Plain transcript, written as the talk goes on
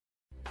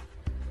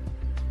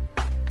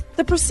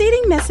The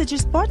preceding message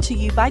is brought to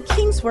you by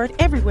Kingsword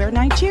Everywhere,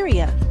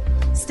 Nigeria.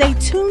 Stay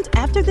tuned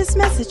after this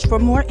message for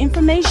more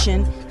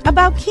information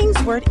about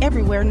Kingsword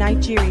Everywhere,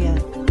 Nigeria.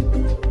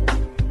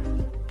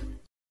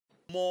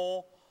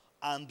 More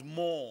and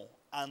more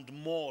and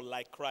more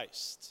like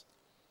Christ.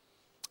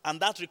 And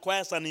that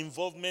requires an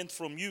involvement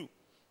from you.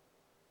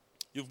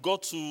 You've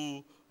got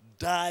to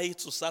die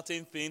to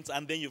certain things,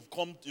 and then you've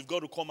got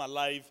to come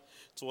alive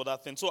to other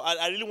things. So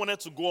I really wanted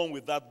to go on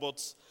with that,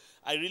 but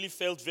I really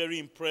felt very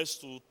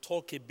impressed to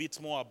talk a bit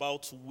more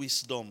about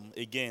wisdom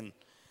again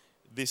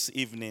this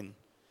evening.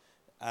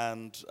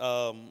 And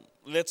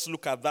let's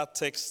look at that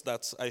text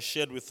that I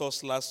shared with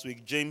us last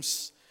week.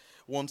 James,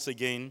 once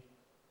again.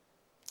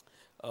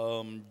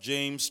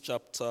 James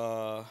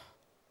chapter...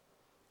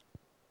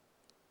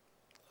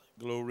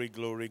 Glory,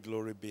 glory,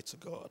 glory be to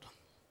God.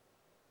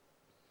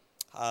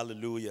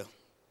 Hallelujah.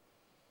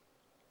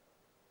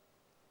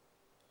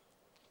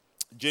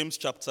 James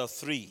chapter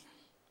 3.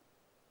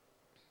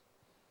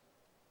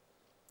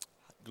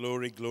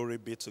 Glory, glory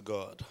be to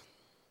God.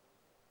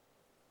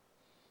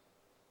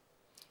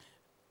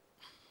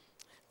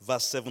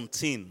 Verse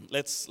 17.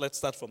 Let's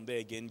start from there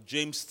again.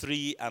 James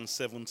 3 and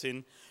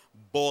 17.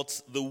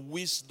 But the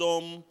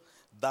wisdom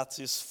that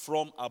is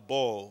from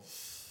above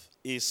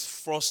is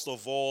first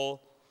of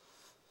all.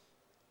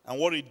 And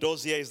what it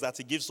does here is that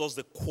it gives us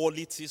the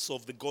qualities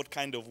of the God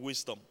kind of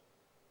wisdom.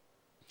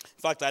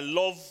 In fact, I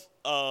love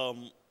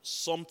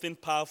something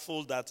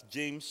powerful that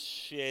James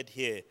shared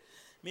here.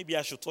 Maybe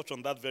I should touch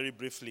on that very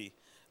briefly.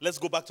 Let's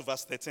go back to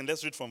verse 13.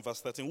 Let's read from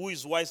verse 13. Who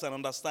is wise and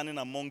understanding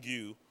among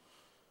you?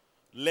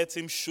 Let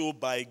him show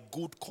by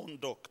good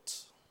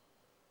conduct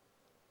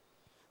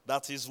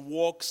that his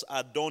works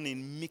are done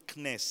in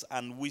meekness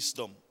and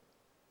wisdom.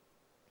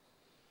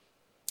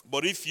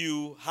 But if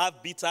you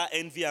have bitter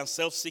envy and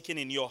self-seeking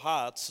in your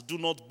hearts, do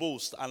not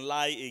boast and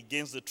lie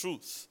against the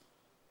truth.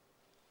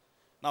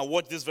 Now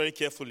watch this very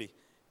carefully.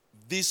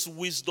 This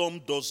wisdom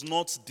does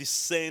not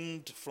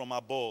descend from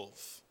above.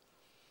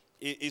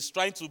 It's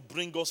trying to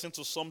bring us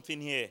into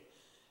something here.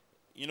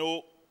 You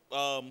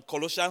know,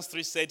 Colossians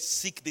 3 said,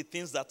 seek the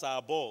things that are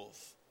above.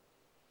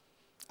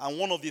 And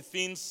one of the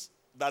things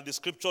that the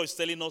scripture is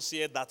telling us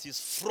here that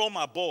is from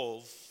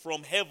above,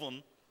 from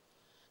heaven,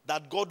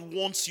 that God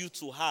wants you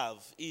to have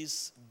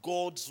is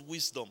God's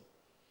wisdom.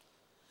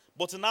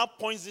 But it now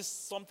points this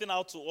something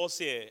out to us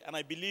here, and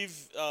I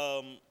believe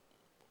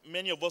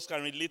many of us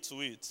can relate to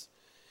it.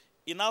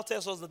 It now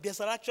tells us that there's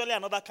actually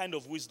another kind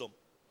of wisdom.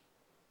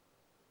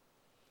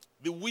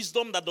 The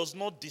wisdom that does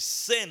not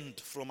descend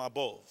from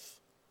above.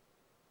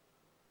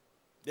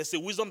 There's a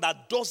wisdom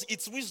that does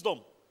its wisdom,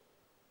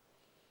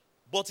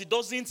 but it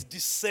doesn't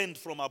descend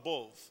from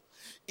above.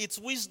 Its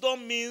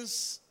wisdom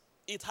means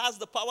it has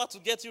the power to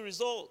get you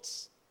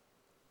results.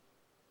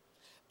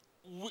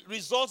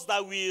 Results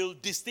that will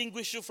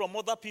distinguish you from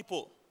other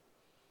people.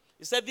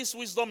 He said this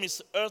wisdom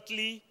is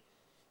earthly,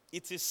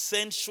 it is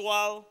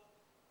sensual,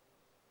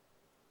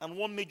 and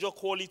one major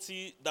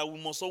quality that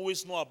we must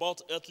always know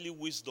about earthly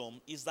wisdom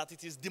is that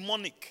it is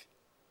demonic.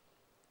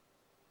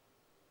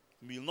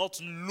 It will not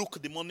look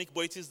demonic,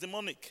 but it is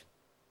demonic.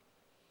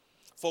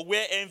 For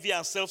where envy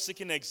and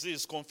self-seeking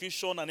exist,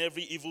 confusion and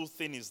every evil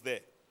thing is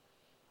there.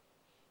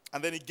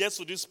 And then it gets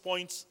to this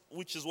point,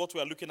 which is what we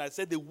are looking at. It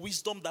said the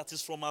wisdom that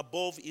is from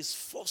above is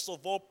first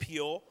of all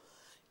pure,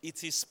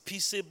 it is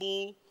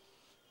peaceable,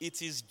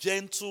 it is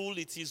gentle,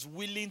 it is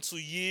willing to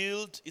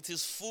yield, it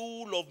is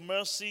full of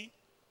mercy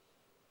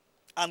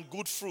and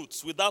good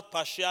fruits, without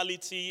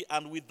partiality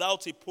and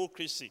without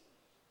hypocrisy.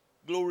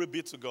 Glory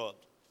be to God.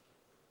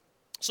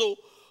 So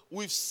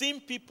we've seen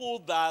people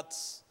that,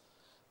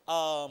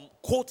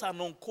 quote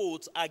and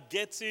unquote, are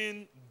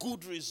getting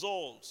good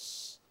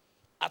results.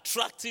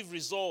 Attractive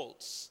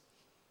results,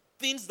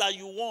 things that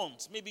you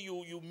want. Maybe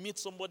you meet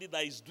somebody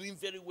that is doing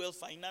very well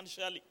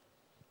financially.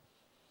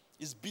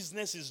 His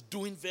business is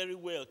doing very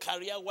well.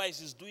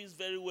 Career-wise, is doing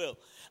very well.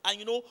 And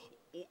you know,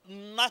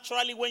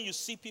 naturally when you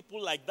see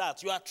people like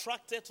that, you are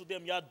attracted to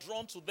them. You are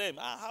drawn to them.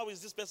 How is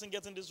this person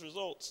getting these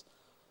results?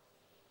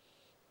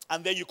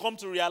 And then you come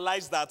to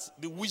realize that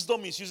the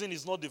wisdom he's using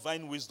is not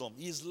divine wisdom.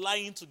 He's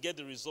lying to get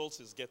the results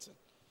he's getting.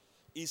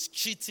 He's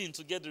cheating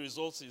to get the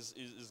results he's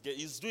getting.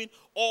 He's doing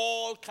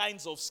all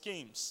kinds of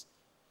schemes.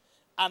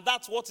 And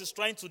that's what he's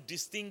trying to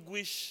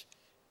distinguish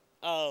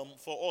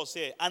for us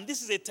here. And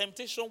this is a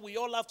temptation we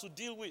all have to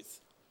deal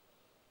with.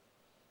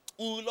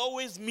 We will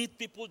always meet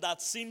people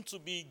that seem to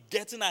be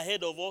getting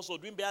ahead of us or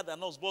doing better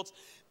than us. But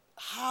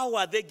how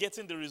are they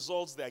getting the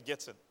results they are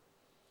getting?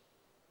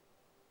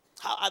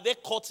 How are they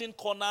cutting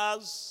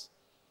corners?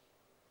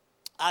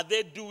 Are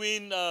they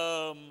doing...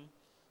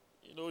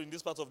 in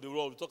this part of the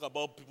world, we talk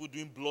about people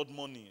doing blood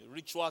money,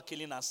 ritual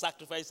killing and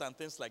sacrifice and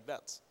things like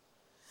that.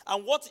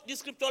 And what this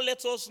scripture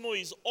lets us know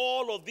is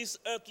all of this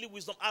earthly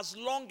wisdom, as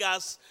long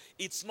as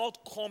it's not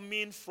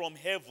coming from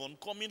heaven,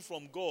 coming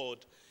from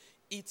God,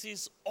 it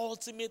is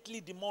ultimately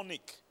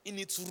demonic in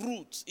its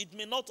root. It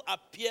may not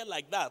appear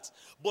like that,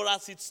 but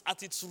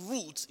at its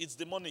root, it's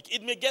demonic.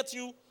 It may get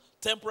you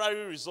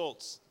temporary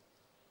results.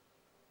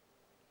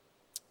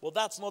 Well,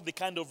 that's not the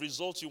kind of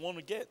result you want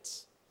to get.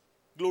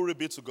 Glory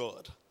be to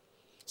God.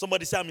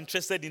 Somebody say, I'm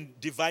interested in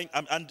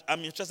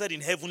I'm interested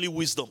in heavenly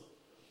wisdom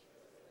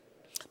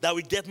that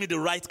will get me the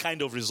right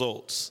kind of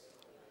results.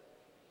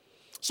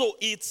 So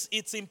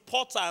it's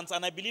important,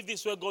 and I believe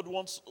this is where God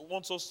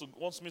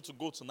wants me to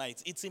go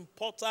tonight. It's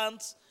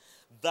important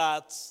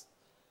that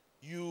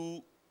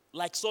you,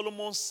 like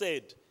Solomon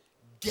said,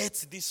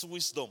 get this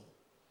wisdom.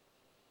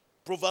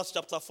 Proverbs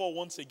chapter 4,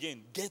 once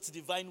again, get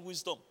divine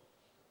wisdom.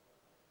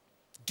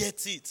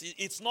 Get it.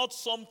 It's not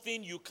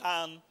something you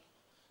can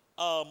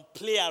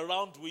play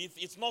around with.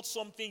 It's not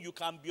something you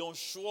can be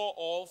unsure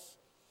of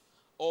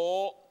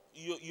or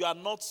you are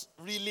not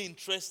really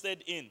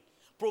interested in.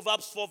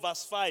 Proverbs 4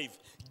 verse 5,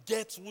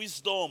 get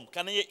wisdom.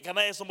 Can I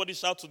hear somebody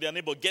shout to their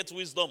neighbor, get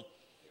wisdom.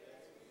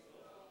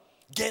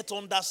 Get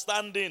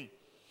understanding.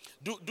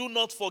 Do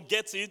not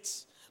forget it,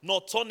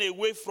 nor turn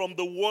away from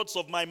the words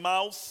of my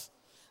mouth.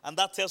 And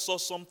that tells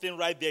us something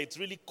right there. It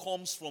really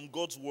comes from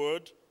God's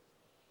word.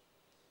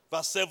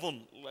 Verse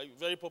 7, like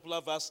very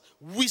popular verse.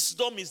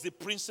 Wisdom is the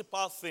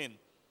principal thing.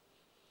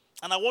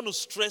 And I want to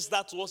stress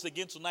that to us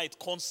again tonight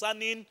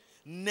concerning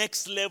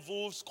next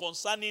levels,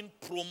 concerning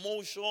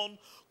promotion,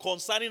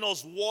 concerning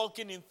us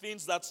walking in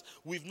things that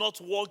we've not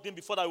walked in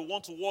before that we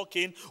want to walk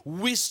in.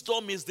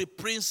 Wisdom is the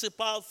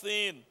principal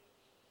thing.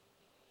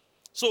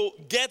 So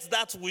get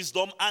that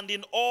wisdom, and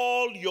in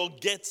all you're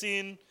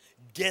getting,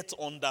 get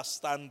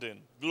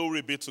understanding.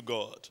 Glory be to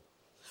God.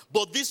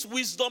 But this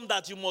wisdom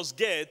that you must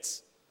get,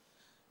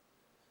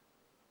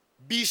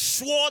 be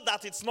sure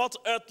that it's not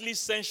earthly,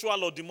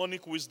 sensual, or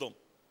demonic wisdom.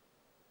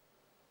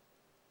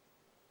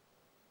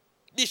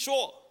 Be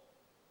sure.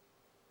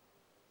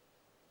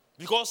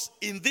 Because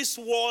in this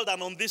world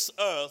and on this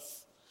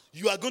earth,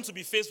 you are going to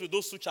be faced with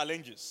those two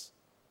challenges.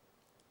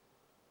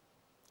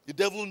 The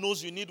devil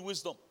knows you need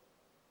wisdom.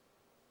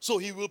 So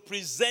he will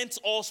present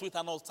us with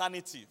an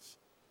alternative.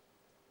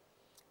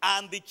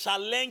 And the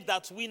challenge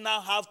that we now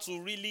have to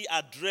really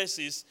address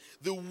is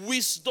the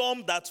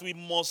wisdom that we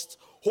must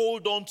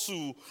hold on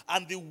to,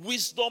 and the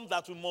wisdom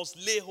that we must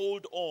lay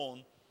hold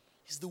on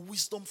is the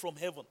wisdom from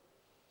heaven.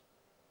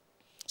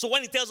 So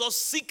when it tells us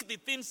seek the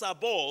things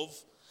above,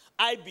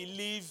 I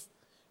believe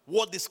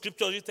what the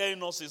scripture is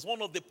telling us is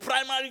one of the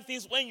primary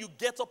things when you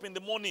get up in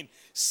the morning,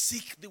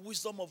 seek the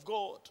wisdom of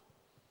God.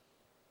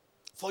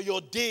 For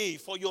your day,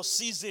 for your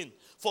season,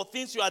 for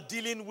things you are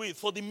dealing with,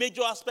 for the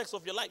major aspects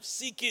of your life,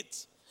 seek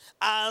it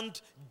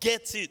and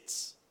get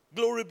it.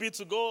 Glory be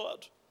to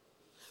God.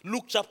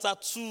 Luke chapter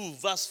 2,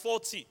 verse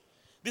 40.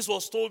 This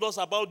was told us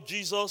about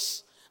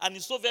Jesus, and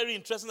it's so very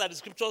interesting that the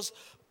scriptures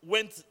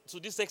went to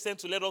this extent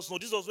to let us know.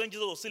 This was when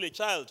Jesus was still a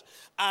child,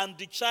 and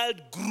the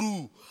child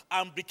grew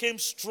and became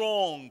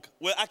strong.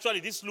 Well, actually,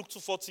 this Luke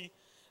 2:40,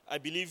 I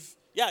believe.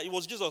 Yeah, it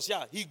was Jesus.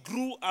 Yeah, he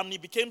grew and he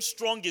became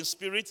strong in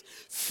spirit,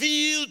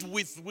 filled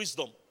with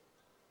wisdom.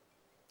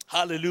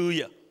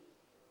 Hallelujah.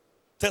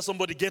 Tell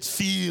somebody, get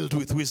filled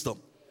with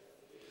wisdom.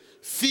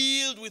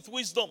 Filled with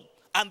wisdom.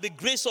 And the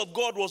grace of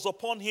God was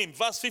upon him.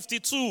 Verse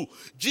 52,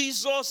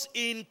 Jesus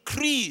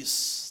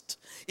increased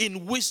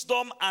in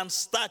wisdom and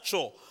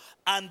stature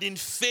and in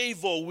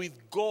favor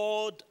with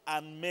God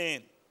and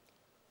men.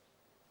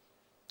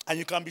 And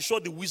you can be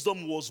sure the wisdom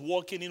he was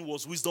walking in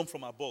was wisdom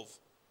from above.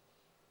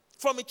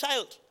 From a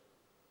child.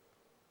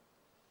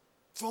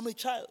 From a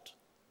child.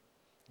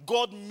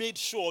 God made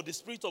sure, the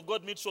Spirit of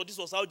God made sure this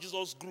was how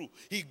Jesus grew.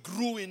 He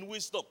grew in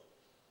wisdom.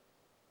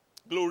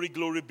 Glory,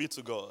 glory be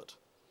to God.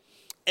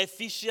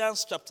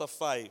 Ephesians chapter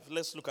 5.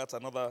 Let's look at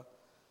another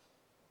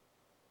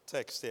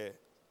text here.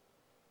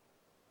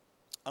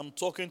 I'm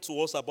talking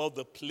to us about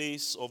the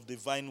place of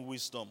divine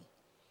wisdom.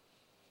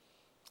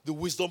 The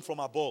wisdom from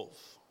above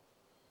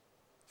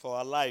for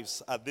our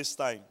lives at this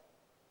time.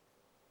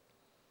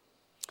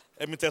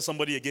 Let me tell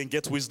somebody again,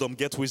 get wisdom,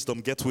 get wisdom,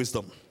 get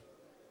wisdom.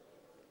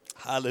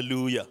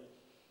 Hallelujah.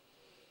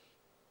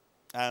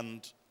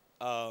 And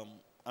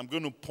I'm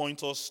going to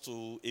point us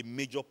to a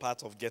major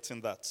part of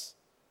getting that.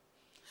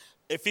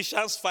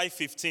 Ephesians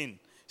 5:15.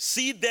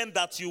 See then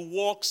that you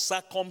walk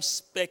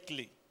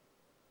circumspectly,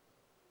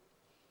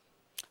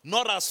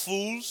 not as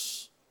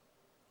fools,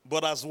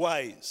 but as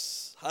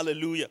wise.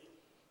 Hallelujah.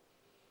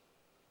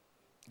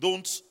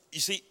 You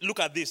see, look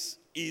at this.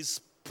 He's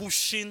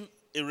pushing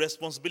a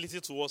responsibility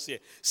to us here.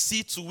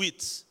 See to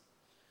it.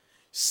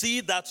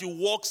 See that you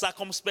walk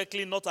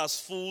circumspectly, not as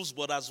fools,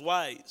 but as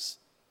wise.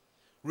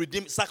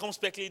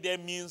 Circumspectly there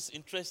means,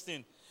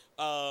 interesting,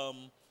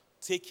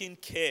 taking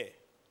care.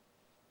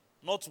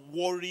 Not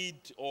worried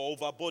or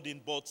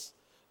overburdened, but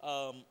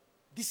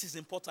this is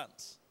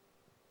important.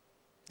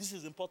 This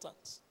is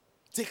important.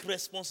 Take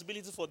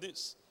responsibility for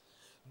this.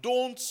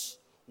 Don't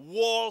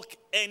walk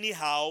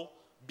anyhow.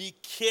 Be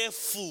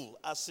careful.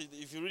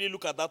 If you really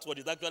look at that word,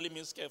 it actually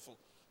means careful.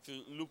 If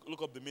you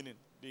look up the meaning,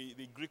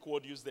 the Greek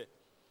word used there.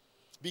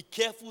 Be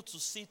careful to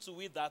see to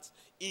it that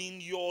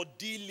in your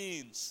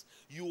dealings,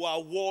 you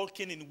are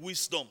walking in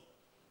wisdom.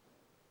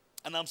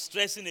 And I'm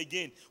stressing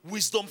again,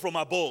 wisdom from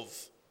above.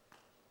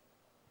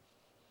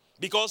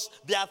 Because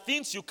there are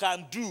things you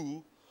can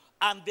do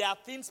And there are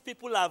things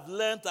people have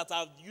learned that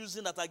are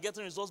using, that are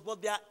getting results,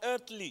 but they are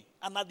earthly.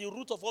 And at the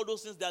root of all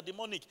those things, they are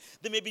demonic.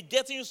 They may be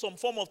getting you some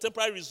form of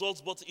temporary results,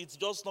 but it's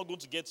just not going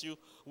to get you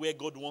where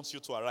God wants you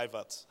to arrive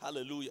at.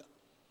 Hallelujah.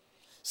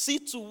 See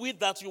to it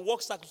that you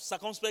walk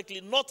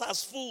circumspectly, not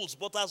as fools,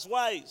 but as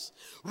wise,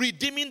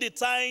 redeeming the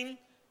time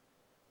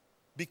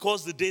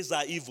because the days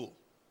are evil.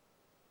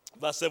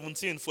 Verse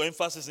 17, for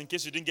emphasis, in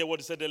case you didn't get what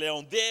he said earlier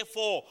on.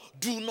 Therefore,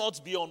 do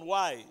not be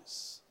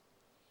unwise.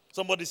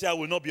 Somebody say, I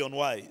will not be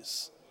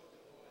unwise.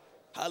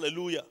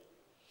 Hallelujah.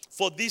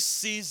 For this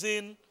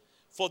season,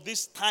 for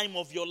this time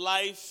of your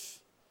life,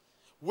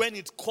 when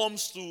it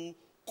comes to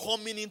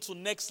coming into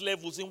next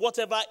levels, in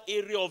whatever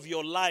area of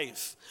your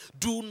life,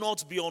 do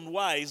not be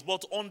unwise,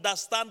 but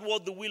understand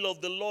what the will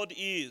of the Lord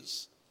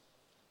is.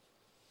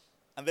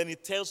 And then he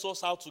tells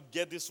us how to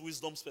get this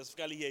wisdom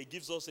specifically here. He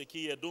gives us a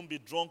key here. Don't be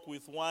drunk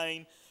with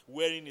wine,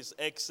 wherein is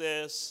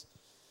excess.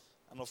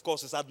 And of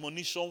course, his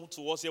admonition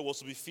to us here was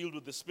to be filled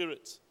with the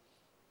Spirit.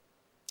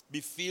 Be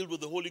filled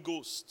with the Holy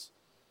Ghost.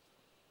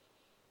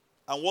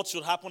 And what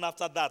should happen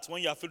after that?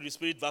 When you are filled with the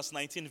Spirit, verse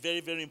 19, very,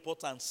 very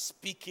important.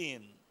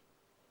 Speaking.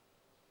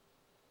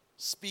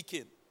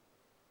 Speaking.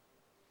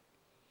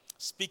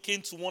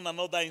 Speaking to one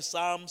another in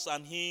psalms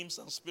and hymns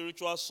and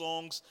spiritual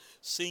songs,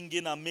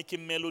 singing and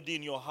making melody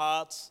in your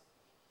heart,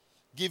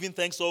 giving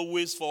thanks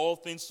always for all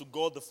things to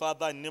God the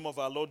Father in the name of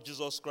our Lord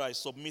Jesus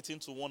Christ, submitting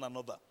to one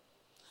another.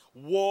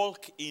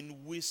 Walk in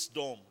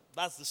wisdom.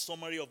 That's the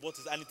summary of what it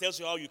is. And it tells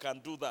you how you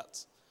can do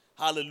that.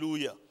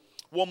 Hallelujah.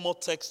 One more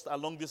text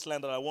along this line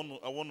that I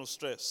want to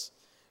stress.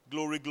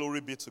 Glory,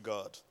 glory be to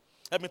God.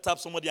 Let me tap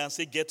somebody and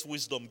say, get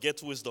wisdom,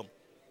 get wisdom,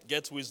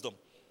 get wisdom.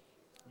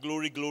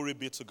 Glory, glory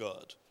be to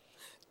God.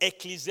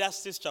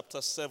 Ecclesiastes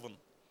chapter 7.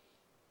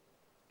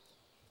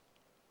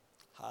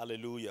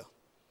 Hallelujah.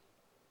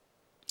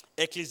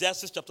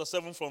 Ecclesiastes chapter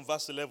 7 from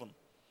verse 11.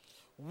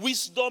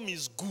 Wisdom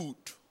is good.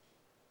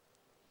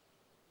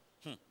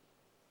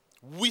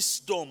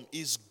 Wisdom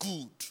is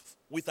good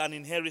with an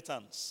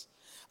inheritance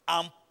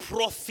and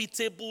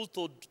profitable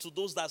to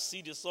those that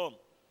see the sun.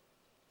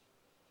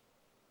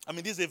 I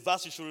mean, this is a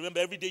verse you should remember.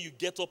 Every day you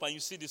get up and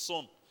you see the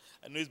sun.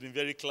 I know it's been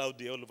very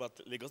cloudy all over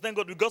Lagos. Thank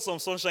God we got some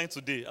sunshine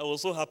today. I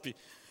was so happy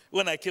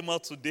when I came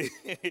out today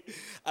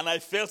and I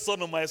felt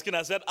sun on my skin.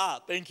 I said,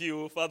 thank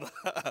you, Father.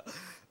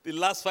 The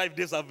last 5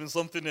 days have been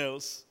something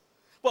else.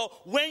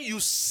 But when you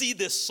see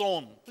the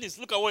sun, please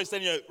look at what he's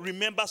telling you.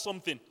 Remember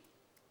something.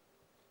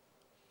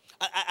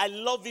 I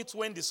love it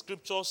when the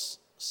scriptures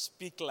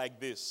speak like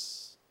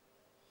this.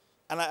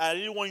 And I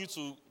really want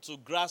you to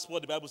grasp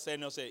what the Bible said.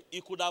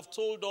 He could have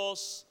told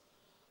us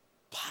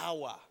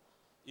power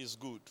is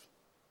good.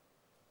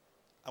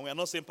 And we are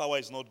not saying power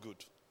is not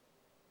good.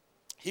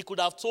 He could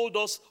have told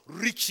us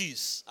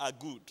riches are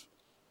good.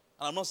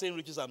 And I'm not saying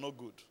riches are not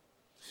good.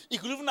 He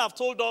could even have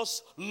told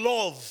us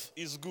love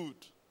is good.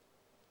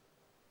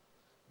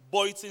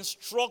 But it's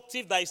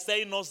instructive that he's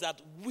telling us that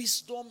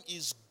wisdom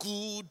is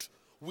good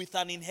with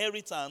an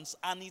inheritance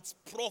and it's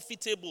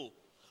profitable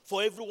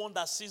for everyone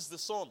that sees the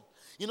sun.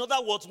 In other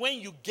words, when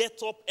you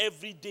get up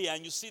every day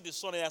and you see the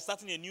sun and you're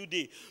starting a new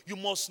day, you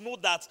must know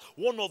that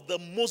one of the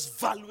most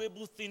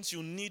valuable things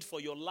you need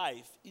for your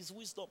life is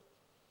wisdom.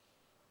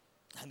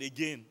 And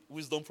again,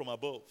 wisdom from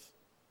above.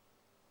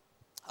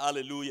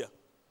 Hallelujah.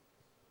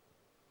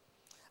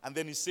 And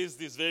then he says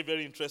this, very,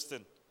 very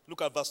interesting.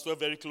 Look at verse 12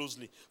 very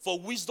closely. For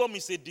wisdom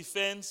is a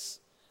defense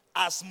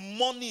as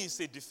money is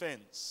a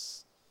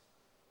defense.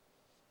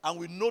 And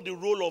we know the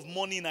role of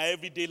money in our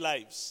everyday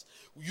lives.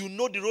 You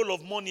know the role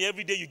of money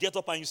every day you get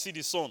up and you see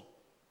the sun.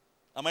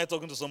 Am I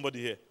talking to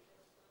somebody here?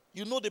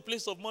 You know the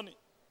place of money.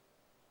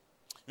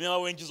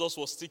 Remember when Jesus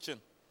was teaching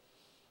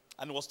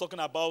and he was talking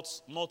about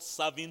not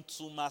serving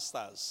two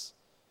masters.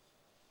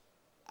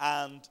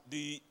 And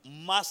the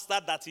master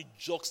that he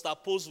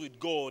juxtaposed with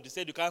God, he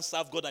said you can't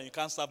serve God and you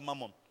can't serve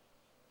mammon.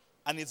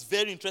 And it's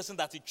very interesting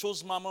that he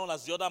chose mammon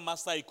as the other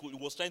master he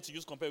was trying to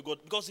use compared to God,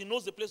 because he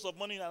knows the place of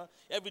money in our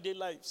everyday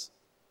lives.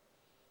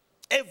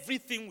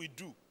 Everything we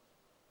do,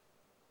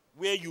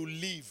 where you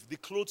live, the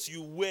clothes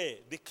you wear,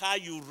 the car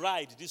you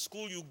ride, the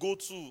school you go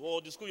to,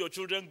 or the school your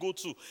children go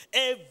to,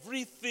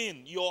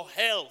 everything, your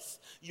health,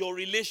 your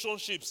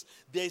relationships,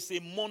 there is a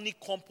money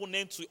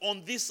component to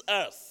on this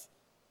earth.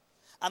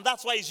 And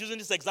that's why he's using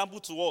this example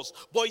to us.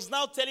 But he's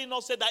now telling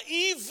us that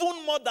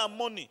even more than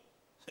money,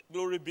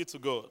 glory be to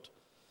God.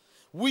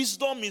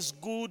 Wisdom is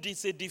good,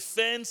 it's a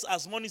defense,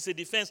 as money is a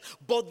defense.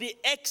 But the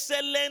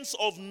excellence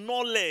of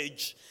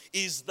knowledge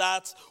is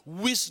that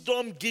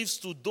wisdom gives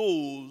to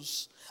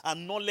those,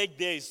 and knowledge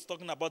there is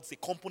talking about the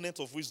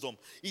component of wisdom.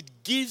 It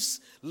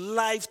gives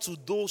life to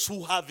those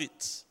who have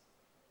it.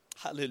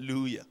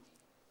 Hallelujah.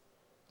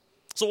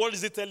 So what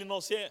is it telling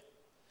us here?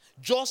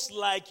 Just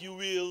like you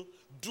will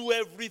do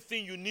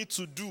everything you need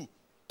to do,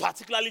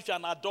 particularly if you're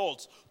an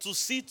adult, to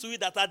see to it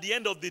that at the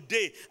end of the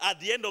day, at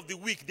the end of the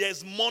week,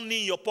 there's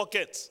money in your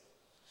pocket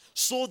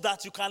so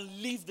that you can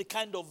live the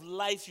kind of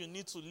life you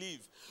need to live.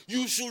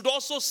 You should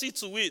also see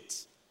to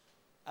it,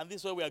 and this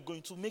is where we are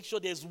going to make sure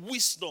there's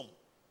wisdom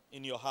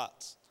in your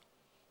heart.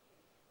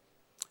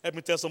 Let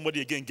me tell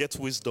somebody again, get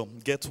wisdom,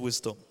 get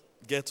wisdom,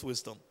 get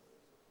wisdom.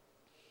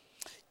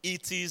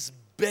 It is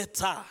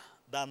better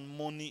than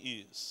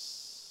money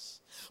is.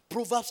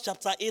 Proverbs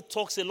chapter 8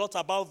 talks a lot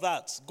about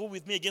that. Go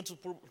with me again to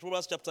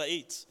Proverbs chapter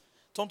 8.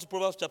 Turn to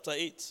Proverbs chapter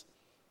 8.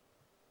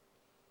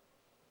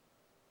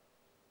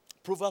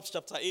 Proverbs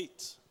chapter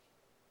 8.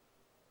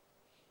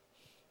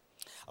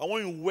 I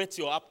want you to whet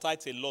your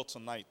appetite a lot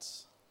tonight.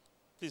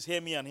 Please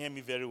hear me and hear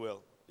me very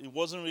well. It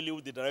wasn't really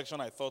the direction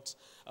I thought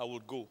I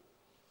would go.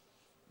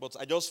 But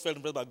I just felt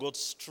impressed by God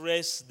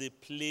stress the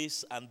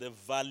place and the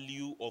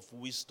value of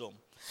wisdom.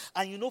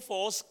 And you know,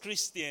 for us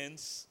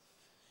Christians,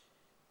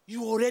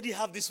 you already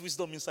have this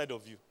wisdom inside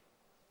of you.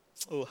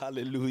 Oh,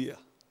 hallelujah.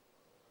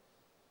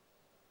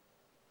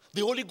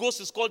 The Holy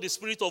Ghost is called the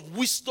Spirit of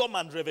wisdom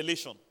and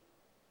revelation.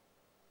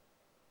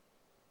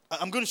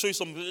 I'm going to show you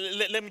some.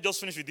 Let me just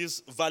finish with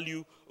this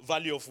value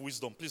of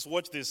wisdom. Please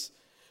watch this.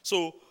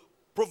 So,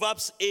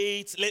 Proverbs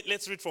 8,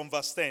 let's read from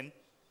verse 10.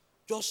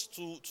 Just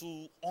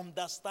to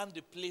understand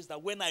the place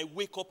that when I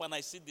wake up and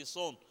I see the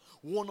sun,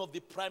 one of the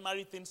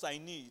primary things I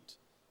need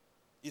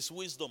is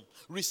wisdom.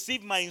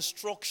 Receive my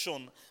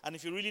instruction. And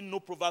if you really know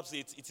Proverbs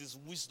 8, it is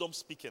wisdom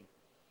speaking.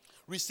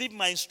 Receive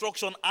my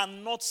instruction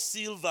and not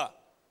silver.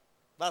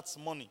 That's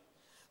money.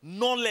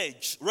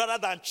 Knowledge rather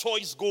than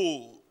choice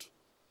gold.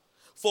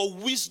 For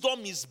wisdom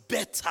is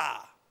better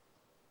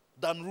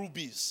than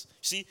rubies.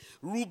 See,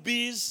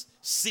 rubies,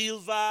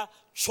 silver,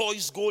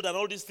 choice gold, and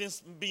all these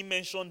things being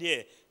mentioned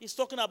here. He's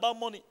talking about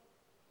money.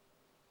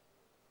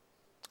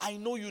 I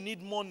know you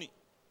need money.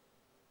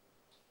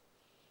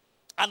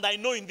 And I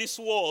know in this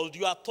world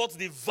you are taught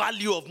the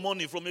value of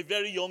money from a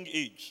very young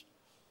age.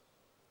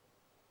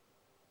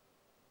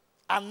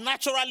 And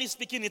naturally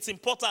speaking, it's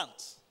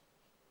important.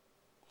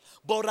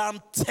 But I'm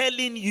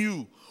telling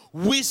you,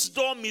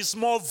 wisdom is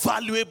more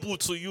valuable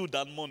to you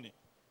than money.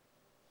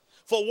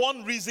 For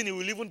one reason, it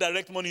will even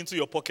direct money into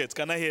your pocket.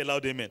 Can I hear a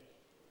loud amen?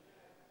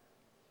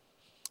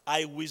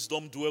 I,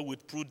 wisdom, dwell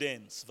with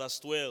prudence. Verse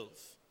 12.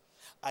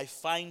 I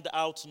find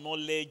out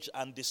knowledge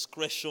and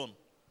discretion.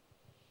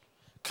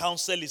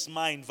 Counsel is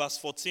mine. Verse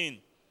 14.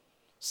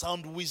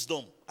 Sound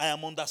wisdom. I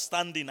am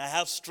understanding. I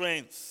have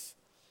strength.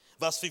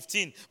 Verse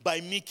 15.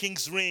 By me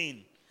kings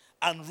reign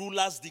and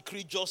rulers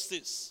decree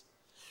justice.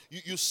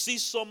 You see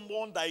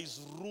someone that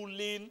is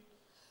ruling,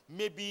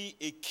 maybe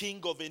a king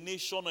of a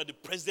nation or the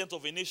president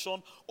of a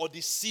nation or the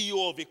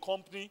CEO of a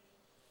company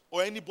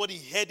or anybody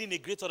heading a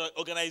great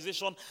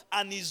organization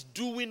and is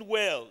doing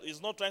well.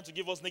 He's not trying to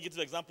give us negative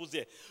examples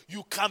there.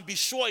 You can be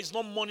sure it's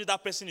not money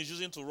that person is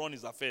using to run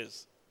his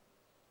affairs.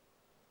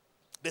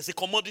 There's a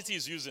commodity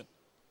he's using.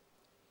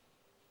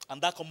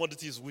 And that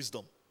commodity is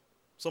wisdom.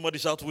 Somebody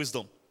shout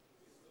wisdom.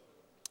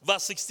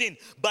 Verse 16.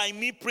 By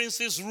me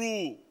princes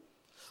rule.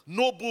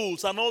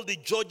 Nobles and all the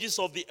judges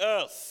of the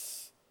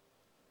earth.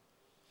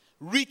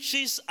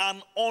 Riches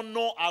and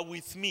honor are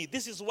with me.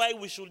 This is why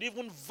we should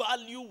even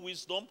value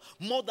wisdom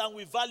more than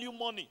we value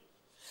money.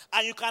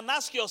 And you can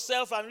ask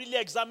yourself and really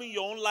examine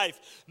your own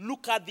life.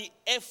 Look at the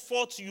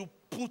effort you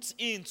put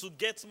in to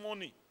get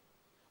money.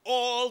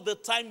 All the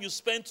time you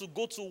spend to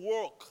go to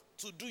work,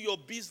 to do your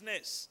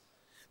business.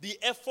 The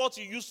effort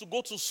you use to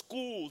go to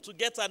school, to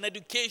get an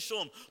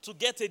education, to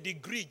get a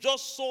degree,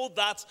 just so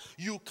that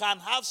you can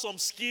have some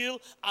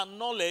skill and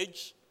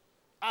knowledge.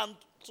 And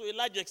to a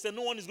large extent,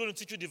 no one is going to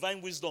teach you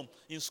divine wisdom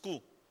in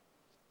school.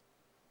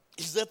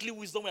 It's earthly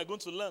wisdom we are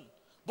going to learn.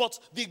 But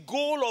the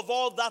goal of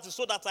all that is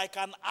so that I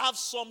can have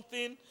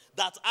something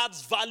that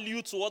adds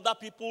value to other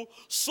people,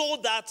 so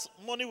that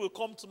money will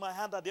come to my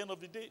hand at the end of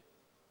the day.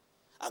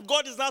 And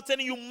God is now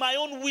telling you, my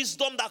own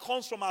wisdom that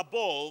comes from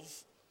above,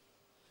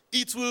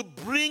 it will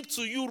bring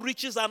to you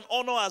riches and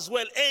honor as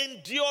well.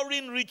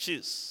 Enduring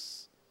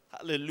riches.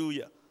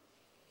 Hallelujah.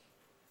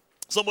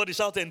 Somebody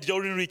shout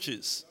enduring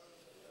riches.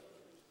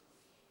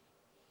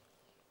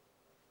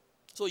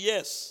 So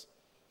yes,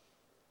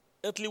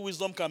 earthly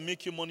wisdom can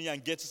make you money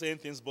and get certain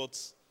things, but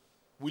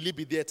will it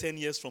be there 10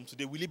 years from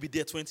today? Will it be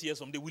there 20 years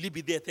from today? Will it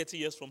be there 30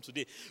 years from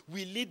today?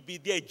 Will it be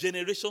there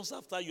generations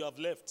after you have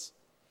left?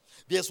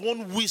 There's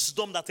one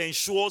wisdom that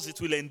ensures it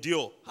will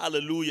endure.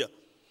 Hallelujah.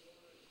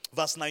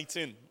 Verse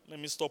 19. Let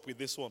me stop with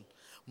this one.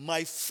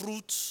 My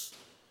fruit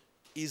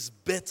is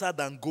better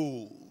than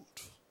gold.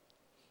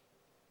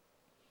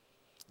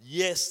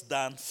 Yes,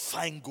 than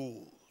fine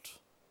gold.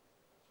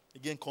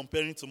 Again,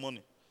 comparing to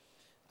money.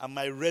 And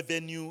my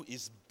revenue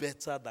is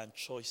better than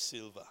choice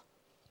silver.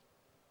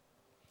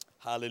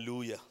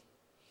 Hallelujah.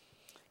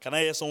 Can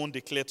I hear someone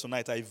declare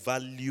tonight, I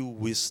value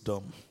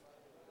wisdom.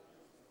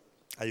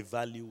 I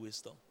value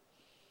wisdom.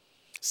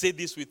 Say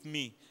this with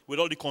me, with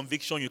all the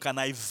conviction you can.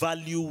 I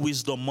value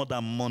wisdom more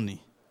than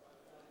money.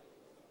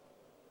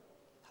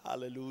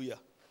 Hallelujah.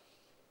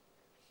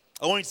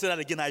 I want you to say that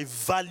again. I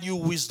value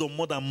wisdom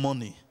more than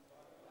money.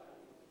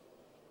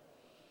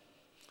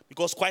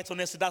 Because quite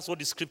honestly, that's what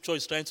the scripture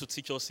is trying to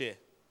teach us here.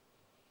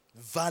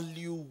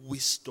 Value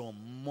wisdom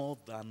more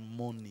than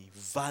money.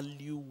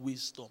 Value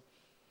wisdom.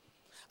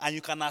 And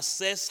you can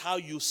assess how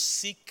you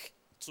seek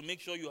to make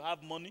sure you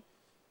have money.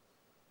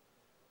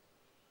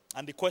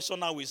 And the question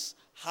now is,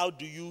 how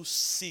do you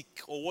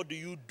seek, or what do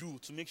you do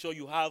to make sure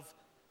you have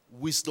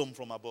wisdom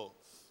from above?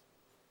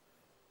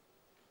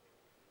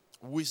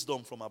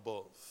 Wisdom from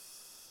above.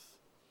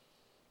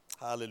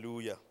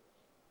 Hallelujah.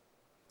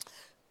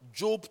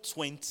 Job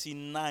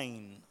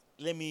 29.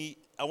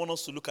 I want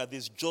us to look at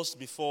this just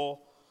before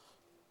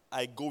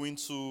I go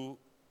into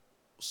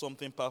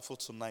something powerful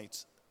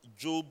tonight.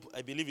 Job,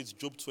 I believe it's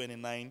Job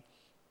 29.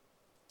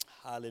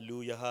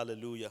 Hallelujah,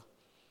 hallelujah.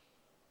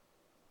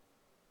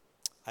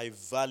 I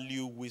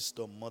value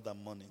wisdom more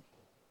than money.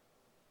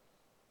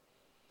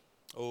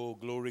 Oh,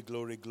 glory,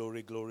 glory,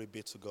 glory, glory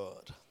be to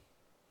God.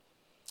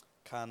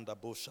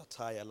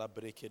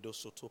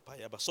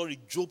 Sorry,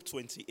 Job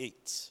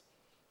 28.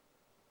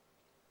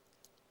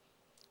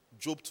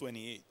 Job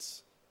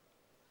 28.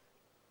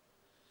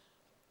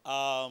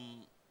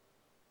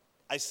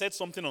 I said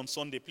something on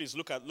Sunday. Please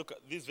look at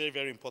this is very,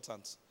 very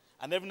important.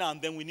 And every now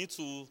and then we need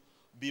to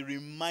be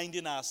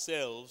reminding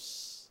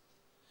ourselves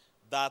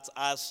that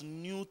as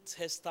New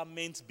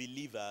Testament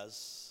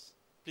believers,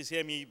 please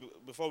hear me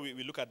before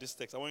we look at this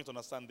text. I want you to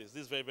understand this.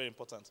 This is very, very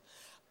important.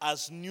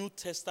 As New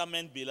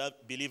Testament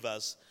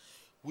believers,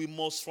 we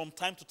must from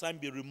time to time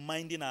be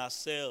reminding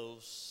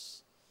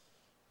ourselves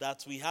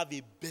that we have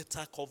a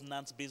better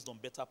covenant based on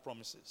better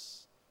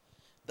promises.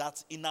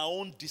 That in our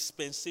own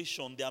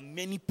dispensation, there are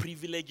many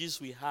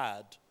privileges we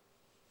had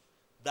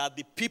that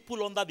the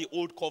people under the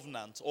old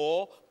covenant,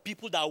 or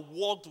people that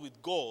walked with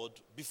God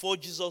before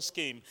Jesus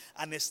came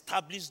and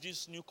established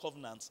this new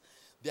covenant,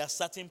 there are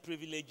certain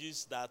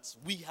privileges that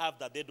we have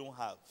that they don't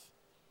have.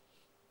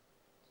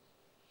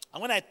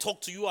 And when I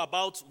talk to you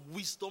about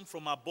wisdom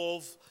from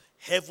above,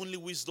 heavenly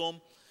wisdom,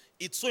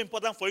 it's so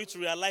important for you to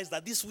realize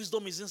that this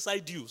wisdom is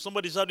inside you.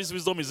 Somebody shout, this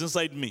wisdom is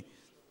inside me.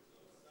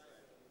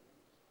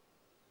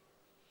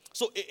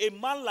 So a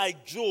man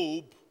like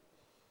Job,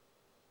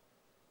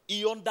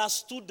 he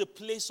understood the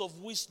place of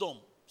wisdom.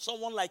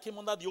 Someone like him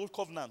under the old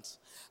covenant.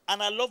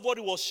 And I love what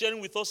he was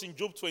sharing with us in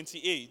Job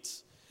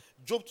 28.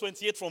 Job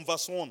 28 from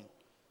verse 1.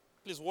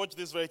 Please watch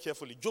this very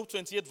carefully. Job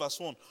 28 verse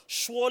 1.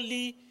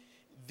 Surely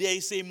there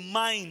is a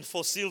mine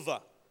for silver.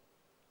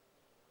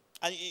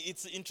 And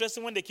it's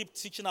interesting when they keep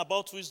teaching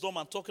about wisdom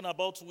and talking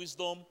about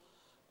wisdom.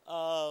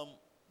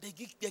 They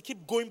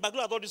keep going back.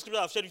 Look at all the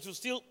scriptures I've shared with you.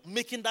 Still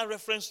making that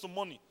reference to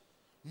money.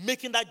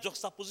 Making that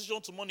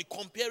juxtaposition to money.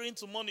 Comparing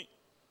to money.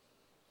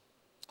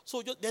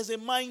 So there's a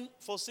mine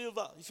for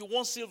silver. If you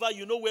want silver,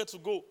 you know where to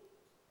go.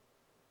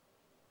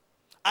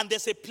 And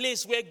there's a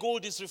place where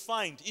gold is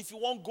refined. If you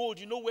want gold,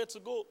 you know where to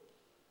go.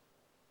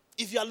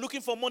 If you are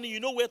looking for money, you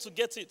know where to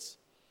get it.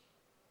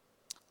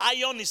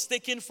 Iron is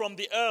taken from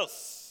the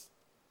earth.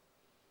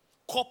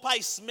 Copper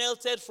is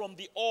smelted from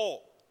the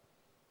ore.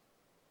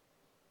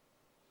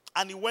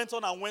 And he went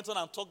on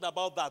and talked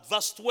about that.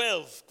 Verse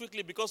 12,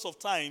 quickly because of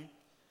time.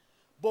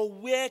 But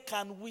where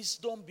can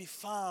wisdom be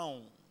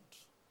found?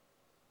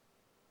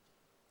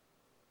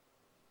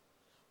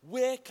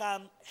 Where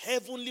can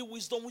heavenly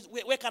wisdom,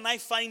 where can I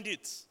find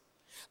it?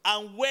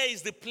 And where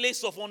is the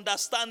place of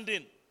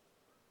understanding?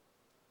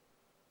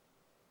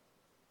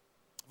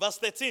 Verse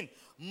 13,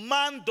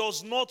 man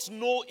does not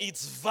know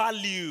its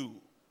value.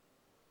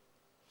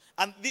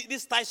 And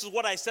this ties to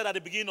what I said at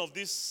the beginning of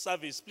this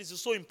service. Please,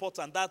 it's so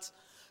important that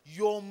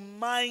your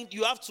mind,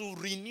 you have to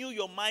renew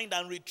your mind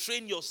and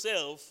retrain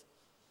yourself.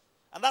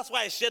 And that's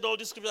why I shared all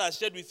these scriptures I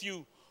shared with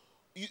you.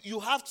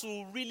 You have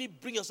to really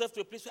bring yourself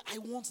to a place where I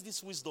want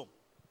this wisdom.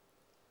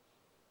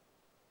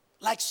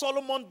 Like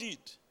Solomon did.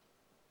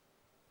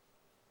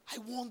 I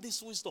want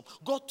this wisdom.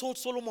 God told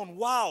Solomon,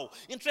 wow.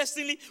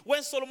 Interestingly,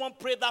 when Solomon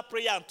prayed that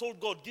prayer and told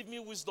God, give me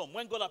wisdom.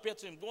 When God appeared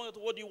to him, God,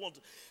 what do you want?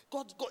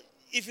 God,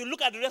 if you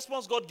look at the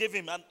response God gave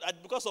him, and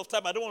because of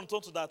time, I don't want to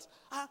turn to that.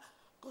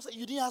 God said,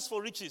 you didn't ask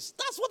for riches.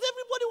 That's what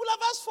everybody will have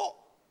asked for.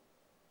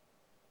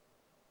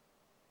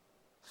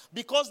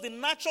 Because the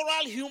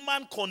natural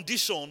human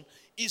condition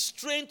is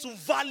trained to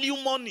value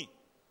money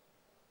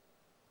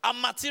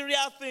and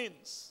material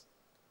things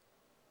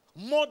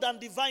more than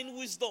divine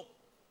wisdom.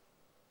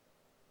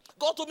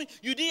 God told me,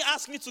 you didn't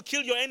ask me to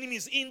kill your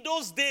enemies. In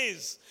those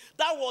days,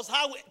 that was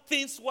how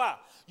things were.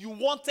 You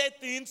wanted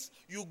things,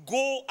 you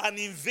go and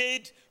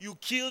invade, you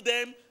kill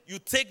them, you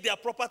take their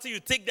property, you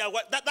take their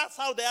wife. That's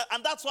how they are,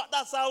 and that's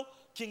how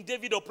King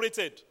David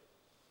operated.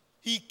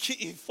 He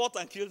fought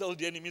and killed all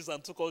the enemies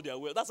and took all their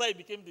wealth. That's how he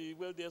became the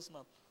wealthiest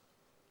man.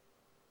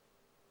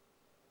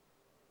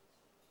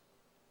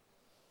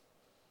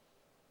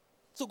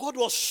 So God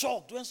was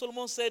shocked when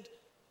Solomon said,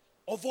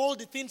 of all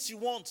the things you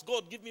want,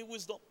 God, give me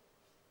wisdom.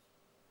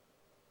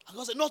 And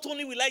God said, not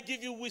only will I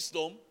give you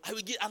wisdom, I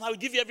will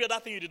give you every other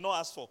thing you did not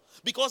ask for.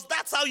 Because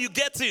that's how you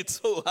get it.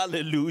 Oh,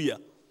 hallelujah.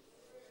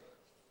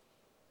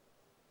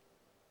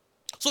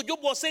 So Job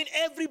was saying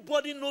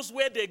everybody knows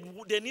where they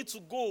need to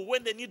go,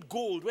 when they need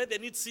gold, where they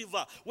need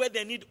silver, where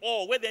they need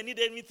ore, where they need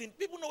anything.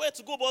 People know where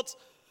to go, but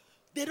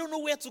they don't know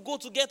where to go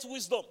to get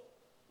wisdom.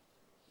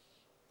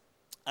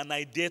 And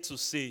I dare to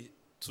say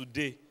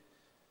today,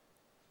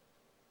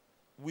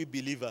 we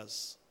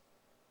believers,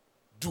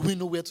 do we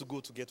know where to go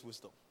to get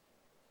wisdom?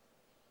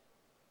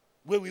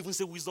 Where we even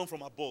say wisdom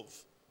from above.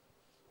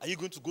 Are you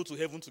going to go to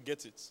heaven to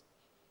get it?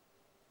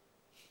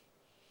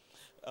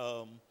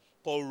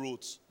 Paul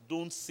wrote,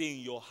 don't say in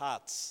your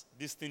heart,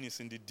 this thing is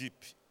in the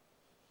deep.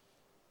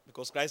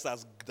 Because Christ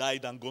has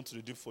died and gone to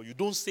the deep for you.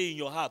 Don't say in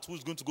your heart,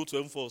 who's going to go to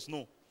heaven for us? No.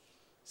 He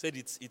said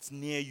it's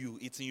near you,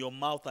 it's in your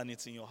mouth and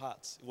it's in your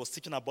heart. He was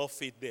teaching about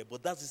faith there.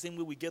 But that's the same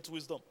way we get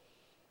wisdom.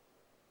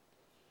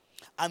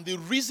 And the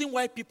reason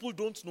why people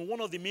don't know, one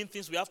of the main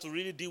things we have to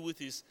really deal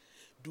with is,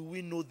 do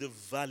we know the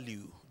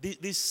value?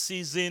 This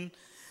season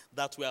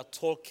that we are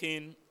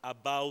talking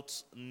about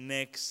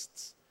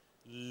next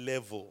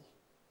level.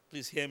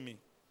 Please hear me.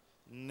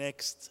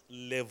 Next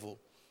level.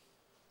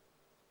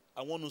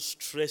 I want to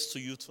stress to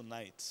you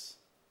tonight,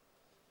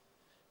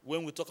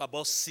 when we talk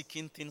about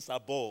seeking things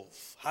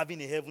above,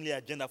 having a heavenly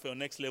agenda for your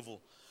next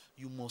level,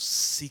 you must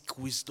seek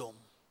wisdom.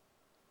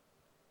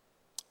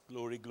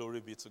 Glory, glory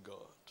be to God.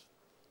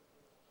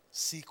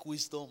 Seek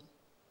wisdom.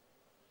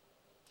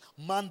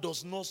 Man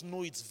does not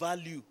know its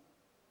value.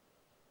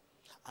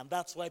 And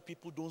that's why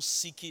people don't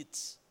seek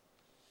it.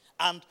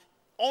 And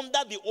under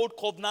the old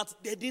covenant,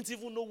 they didn't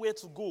even know where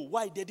to go.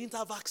 Why? They didn't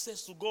have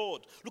access to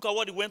God. Look at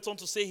what he went on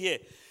to say here.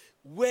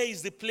 Where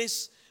is the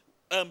place?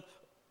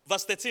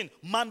 Verse 13.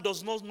 Man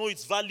does not know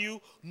its value,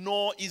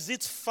 nor is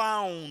it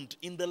found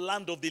in the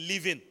land of the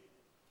living.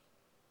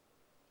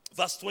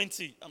 Verse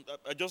 20.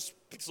 I just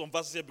picked some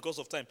verses here because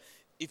of time.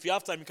 If you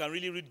have time, you can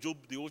really read Job,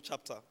 the whole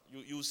chapter.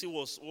 You will see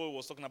what he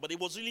was talking about. It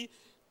was really,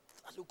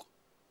 look,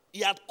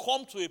 he had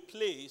come to a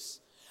place,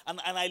 and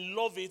I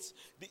love it.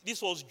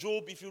 This was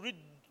Job. If you read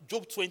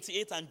Job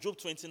 28 and Job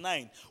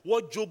 29,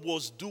 what Job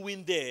was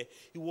doing there,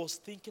 he was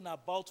thinking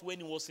about when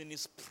he was in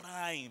his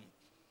prime,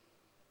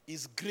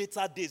 his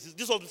greater days.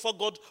 This was before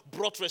God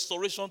brought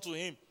restoration to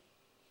him.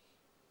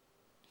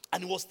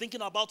 And he was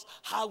thinking about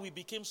how he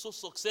became so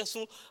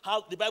successful,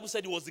 how the Bible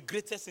said he was the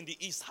greatest in the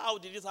East. How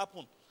did it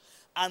happen?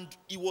 And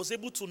he was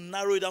able to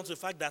narrow it down to the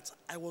fact that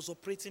I was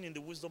operating in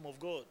the wisdom of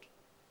God.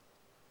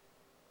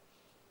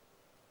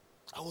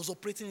 I was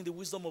operating in the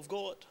wisdom of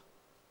God.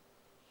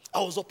 I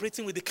was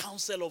operating with the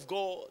counsel of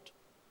God.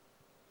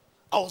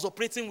 I was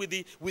operating with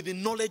the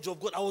knowledge of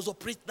God.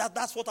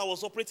 That's what I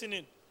was operating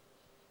in.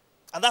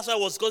 And that's why I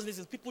was causing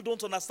this. People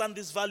don't understand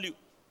this value.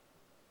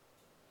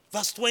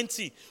 Verse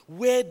 20.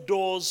 Where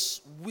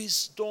does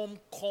wisdom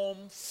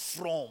come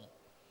from?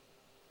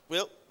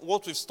 Well,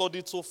 what we've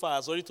studied so far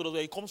has already told us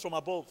that it comes from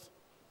above.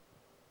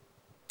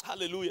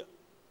 Hallelujah.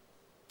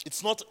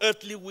 It's not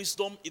earthly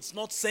wisdom. It's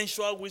not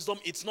sensual wisdom.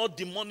 It's not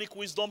demonic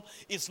wisdom.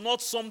 It's not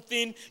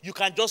something you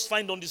can just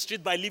find on the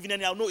street by living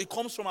anyhow. No, it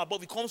comes from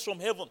above. It comes from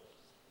heaven.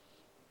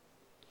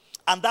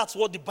 And that's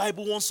what the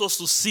Bible wants us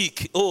to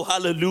seek. Oh,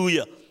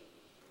 hallelujah.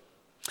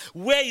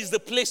 Where is the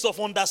place of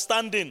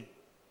understanding?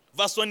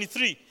 Verse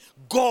 23.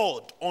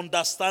 God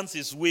understands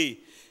his way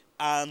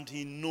and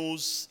he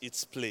knows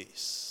its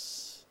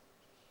place.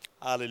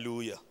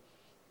 Hallelujah.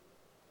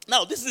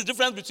 Now, this is the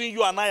difference between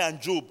you and I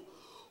and Job.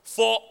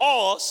 For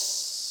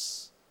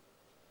us,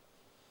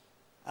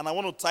 and I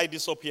want to tie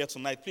this up here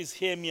tonight. Please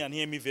hear me and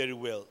hear me very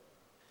well.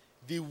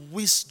 The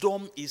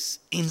wisdom is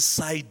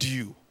inside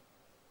you.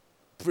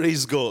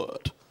 Praise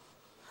God.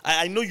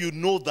 I know you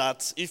know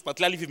that,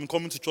 particularly if you've been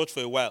coming to church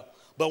for a while.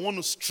 But I want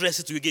to stress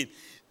it to you again.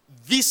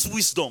 This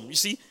wisdom, you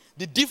see,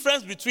 the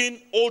difference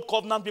between old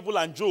covenant people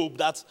and Job,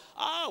 that,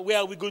 where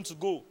are we going to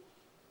go?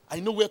 I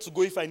know where to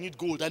go if I need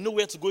gold. I know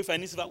where to go if I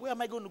need silver. Where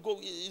am I going to go?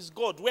 Is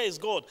God? Where is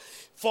God?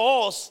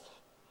 For us,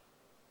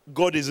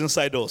 God is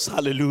inside us.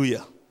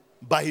 Hallelujah.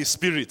 By his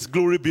Spirit.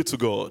 Glory be to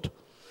God.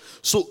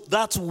 So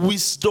that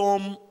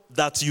wisdom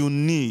that you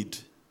need,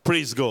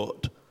 praise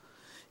God,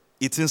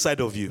 it's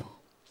inside of you.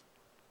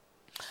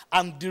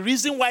 And the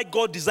reason why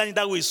God designed it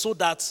that way is so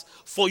that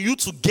for you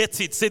to get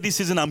it, say this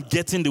season I'm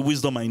getting the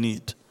wisdom I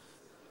need.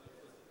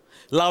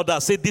 Louder,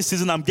 say this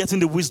season I'm getting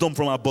the wisdom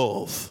from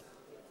above.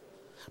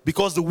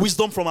 Because the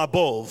wisdom from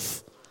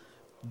above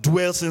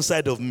dwells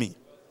inside of me.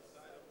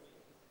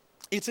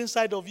 It's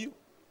inside of you.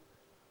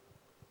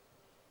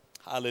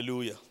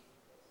 Hallelujah.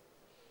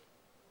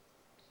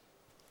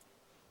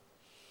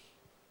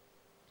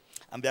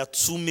 And there are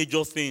two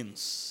major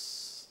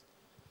things.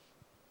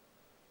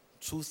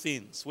 Two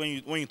things.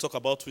 When you talk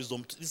about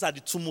wisdom, these are the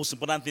two most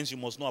important things you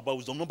must know about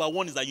wisdom. Number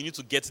one is that you need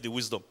to get the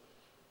wisdom.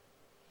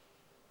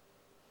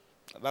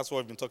 That's what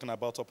we've been talking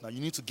about up now.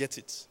 You need to get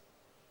it.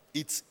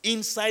 It's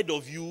inside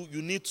of you.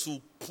 You need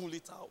to pull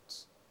it out.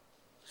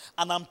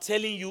 And I'm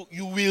telling you,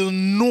 you will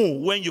know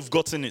when you've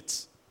gotten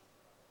it.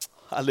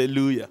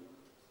 Hallelujah.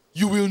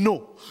 You will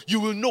know. You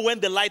will know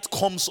when the light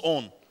comes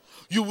on.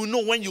 You will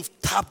know when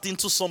you've tapped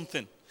into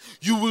something.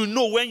 You will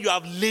know when you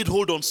have laid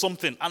hold on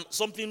something, and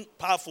something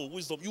powerful,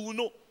 wisdom. You will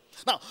know.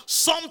 Now,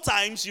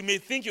 sometimes you may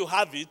think you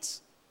have it,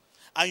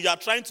 and you are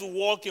trying to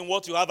walk in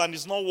what you have and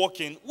it's not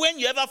working. When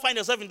you ever find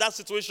yourself in that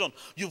situation,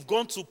 you've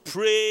gone to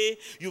pray,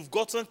 you've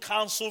gotten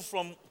counsel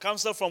from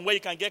where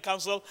you can get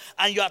counsel,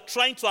 and you are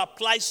trying to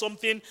apply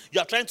something, you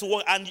are trying to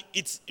work, and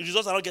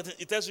results are not getting,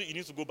 it tells you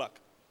need to go back.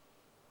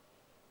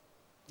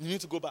 You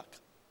need to go back.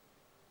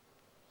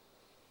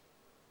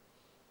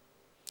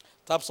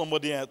 Tap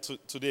somebody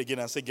today again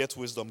and say, get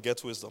wisdom,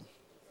 get wisdom.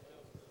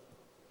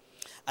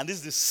 And this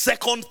is the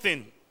second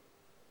thing.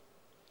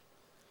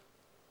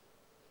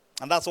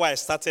 And that's why I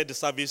started the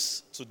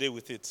service today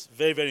with it.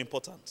 Very, very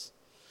important.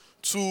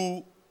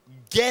 To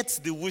get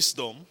the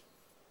wisdom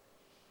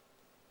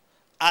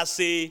as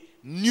a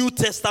New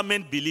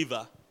Testament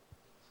believer,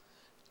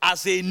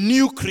 as a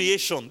new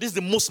creation. This is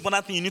the most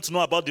important thing you need to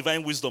know about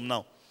divine wisdom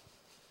now.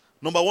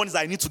 Number one is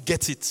I need to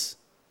get it.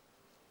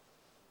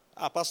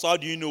 Pastor, how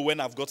do you know when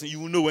I've gotten it? You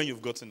will know when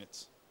you've gotten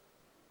it.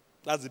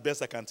 That's the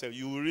best I can tell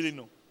you. You will really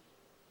know.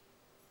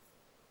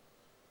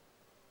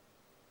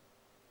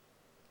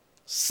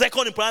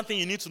 Second important thing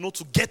you need to know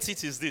to get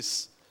it is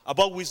this.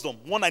 About wisdom.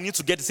 One, I need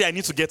to get it. Say, I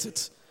need to get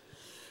it.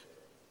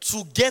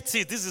 To get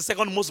it, this is the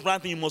second most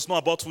important thing you must know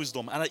about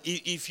wisdom. And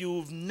if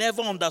you've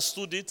never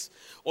understood it,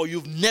 or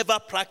you've never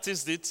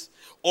practiced it,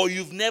 or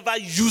you've never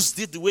used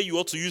it the way you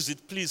ought to use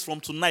it, please, from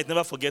tonight,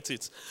 never forget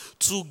it.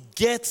 To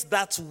get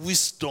that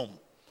wisdom,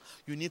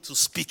 you need to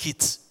speak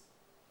it.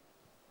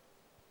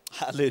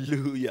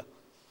 Hallelujah.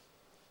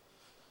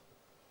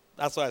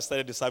 That's why I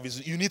started the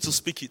service. You need to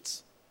speak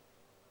it.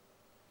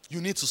 You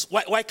need to.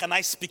 Why can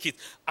I speak it?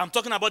 I'm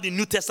talking about the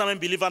New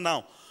Testament believer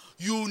now.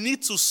 You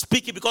need to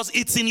speak it because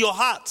it's in your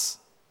heart.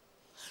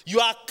 You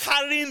are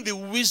carrying the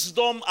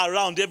wisdom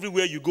around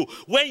everywhere you go.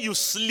 When you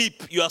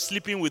sleep, you are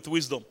sleeping with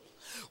wisdom.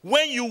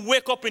 When you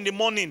wake up in the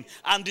morning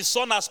and the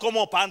sun has come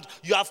up and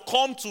you have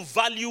come to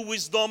value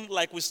wisdom,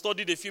 like we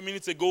studied a few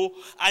minutes ago,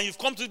 and you've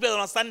come to this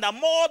understanding that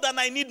more than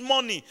I need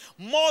money,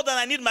 more than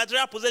I need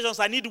material possessions,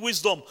 I need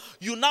wisdom.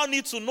 You now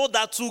need to know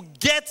that to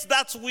get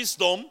that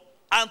wisdom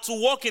and to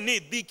walk in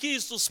it, the key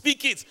is to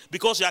speak it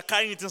because you are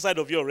carrying it inside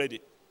of you already.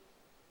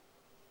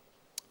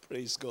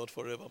 Praise God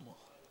forevermore.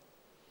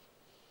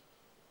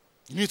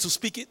 You need to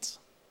speak it.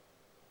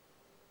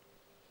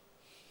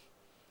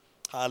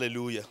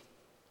 Hallelujah.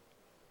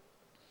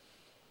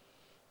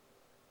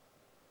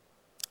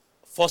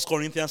 1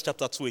 Corinthians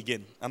chapter 2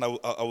 again, and I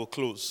will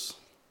close.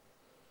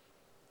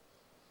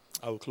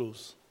 I will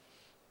close.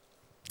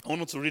 I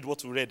want you to read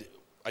what we read.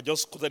 I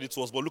just quoted it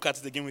to us, but look at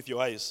it again with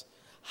your eyes.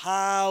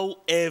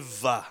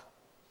 However,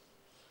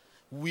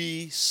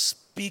 we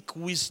speak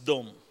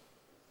wisdom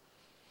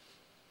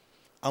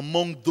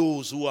among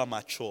those who are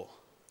mature.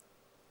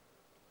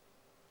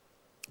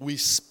 We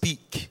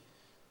speak.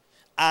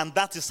 And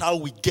that is how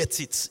we get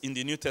it in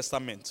the New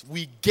Testament.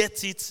 We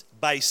get it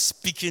by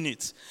speaking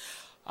it.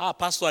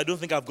 Pastor, I don't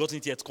think I've gotten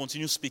it yet.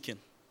 Continue speaking.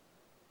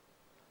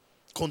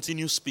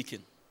 Continue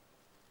speaking.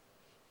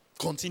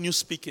 Continue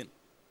speaking.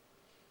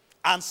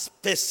 And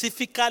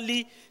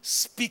specifically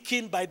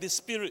speaking by the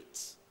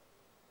Spirit.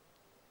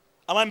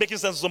 Am I making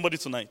sense to somebody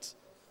tonight?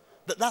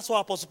 That's what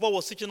Apostle Paul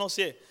was teaching us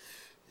here.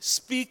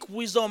 Speak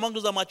wisdom among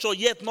those that are mature,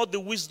 yet not the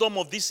wisdom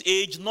of this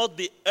age, not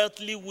the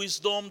earthly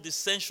wisdom, the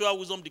sensual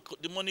wisdom, the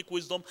demonic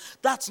wisdom.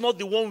 That's not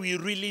the one we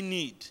really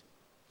need.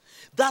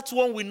 That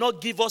one will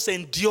not give us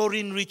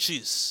enduring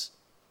riches.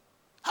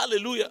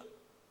 Hallelujah.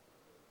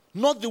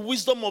 Not the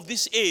wisdom of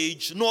this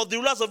age, nor the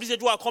rulers of this age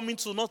who are coming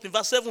to nothing.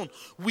 Verse 7,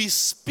 we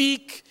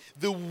speak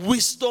the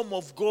wisdom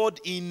of God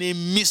in a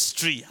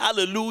mystery.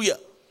 Hallelujah.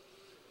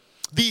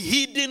 The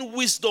hidden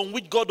wisdom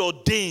which God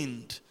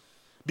ordained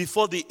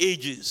before the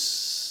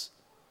ages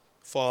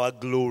for our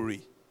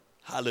glory.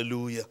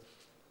 Hallelujah.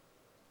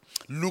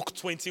 Luke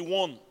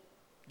 21.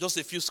 Just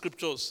a few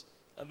scriptures.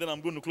 And then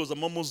I'm going to close.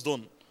 I'm almost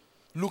done.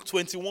 Luke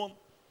 21.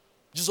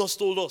 Jesus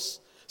told us,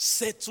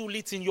 settle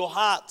it in your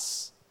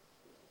hearts.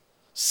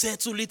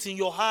 Settle it in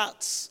your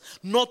hearts.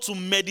 Not to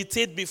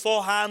meditate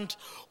beforehand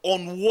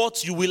on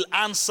what you will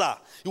answer.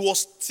 He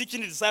was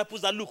teaching the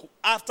disciples that, look,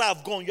 after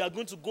I've gone, you are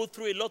going to go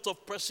through a lot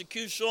of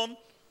persecution.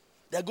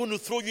 They're going to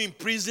throw you in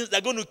prison.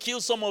 They're going to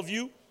kill some of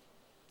you.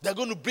 They're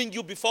going to bring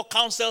you before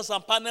councils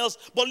and panels.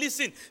 But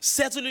listen,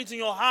 settle it in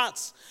your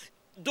hearts.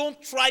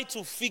 Don't try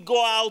to figure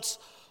out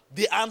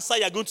the answer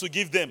you're going to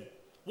give them.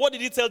 What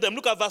did he tell them?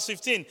 Look at verse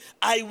 15.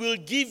 I will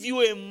give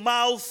you a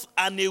mouth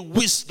and a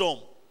wisdom.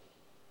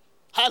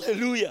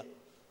 Hallelujah.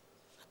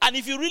 And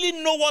if you really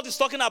know what he's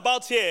talking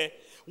about here,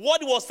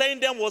 what he was telling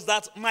them was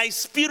that my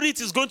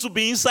spirit is going to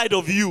be inside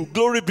of you.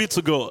 Glory be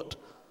to God.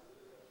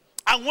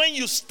 And when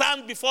you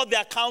stand before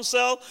their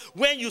council,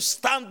 when you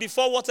stand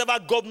before whatever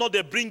governor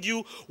they bring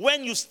you,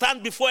 when you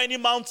stand before any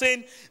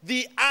mountain,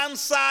 the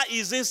answer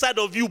is inside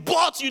of you,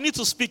 but you need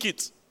to speak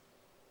it.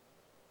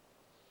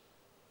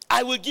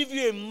 I will give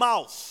you a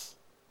mouth,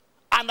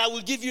 and I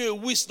will give you a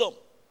wisdom.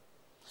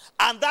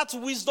 And that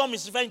wisdom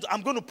is referring to,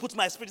 I'm going to put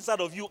my spirit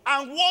inside of you.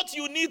 And what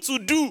you need to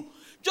do,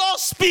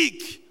 just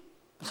speak.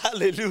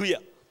 Hallelujah.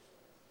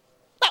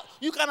 Now,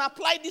 you can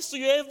apply this to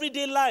your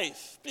everyday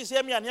life. Please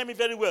hear me and hear me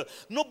very well.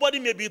 Nobody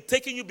may be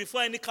taking you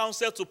before any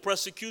council to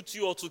persecute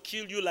you or to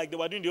kill you like they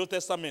were doing in the Old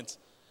Testament.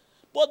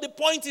 But the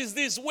point is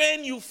this,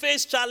 when you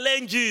face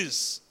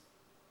challenges,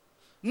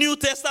 New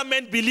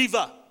Testament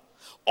believer,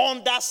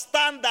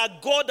 understand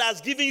that God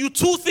has given you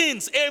two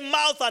things, a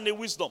mouth and a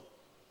wisdom.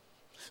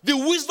 The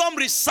wisdom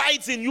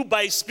resides in you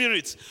by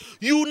Spirit.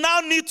 You now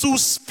need to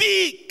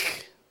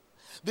speak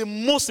The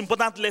most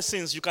important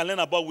lessons you can learn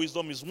about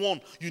wisdom is,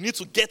 one, you need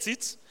to get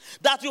it.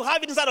 That you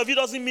have it inside of you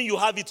doesn't mean you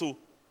have it. Does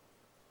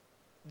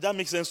that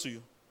make sense to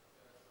you?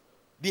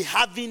 The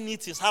having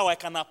it is how I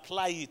can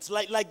apply it.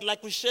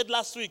 Like we shared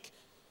last week,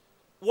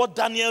 what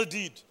Daniel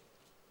did.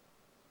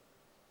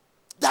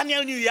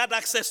 Daniel knew he had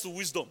access to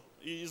wisdom.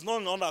 He's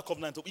not under a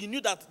covenant. He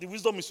knew that the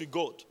wisdom is with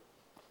God.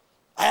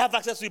 I have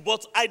access to it,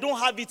 but I don't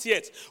have it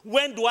yet.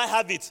 When do I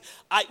have it?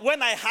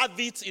 When I have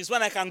it is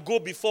when I can go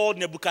before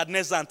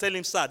Nebuchadnezzar and tell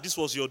him, sir, this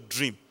was your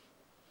dream.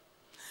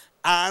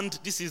 And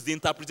this is the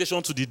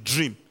interpretation to the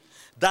dream.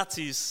 That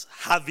is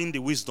having the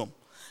wisdom.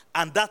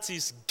 And that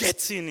is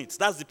getting it.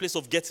 That's the place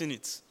of getting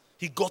it.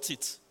 He got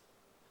it.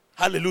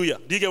 Hallelujah.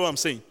 Do you get what I'm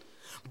saying?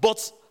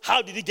 But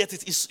how did he get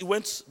it? He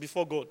went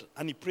before God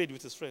and he prayed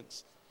with his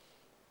friends.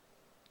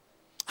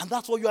 And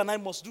that's what you and I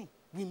must do.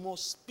 We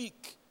must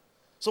speak.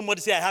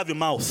 Somebody say, I have a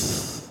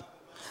mouth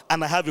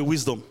and I have a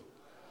wisdom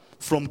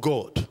from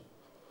God.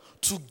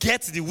 To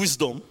get the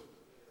wisdom,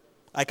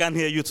 I can't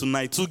hear you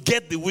tonight. To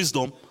get the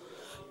wisdom,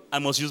 I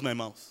must use my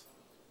mouth.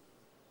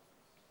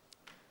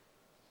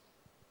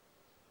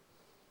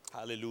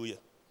 Hallelujah.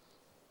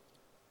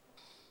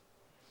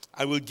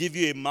 I will give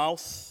you a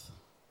mouth.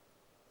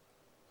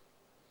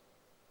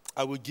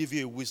 I will give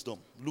you a wisdom.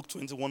 Luke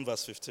 21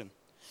 verse 15.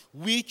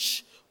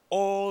 Which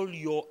all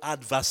your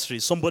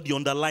adversaries, somebody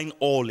underline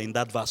all in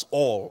that verse,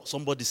 all.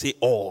 Somebody say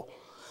all.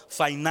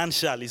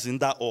 Financial is in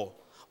that all.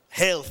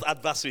 Health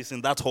adversaries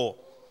in that all.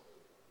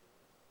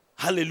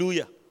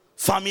 Hallelujah.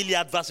 Family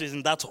adversaries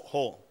in that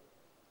all.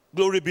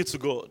 Glory be to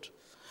God.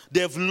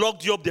 They've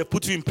locked you up, they've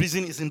put you in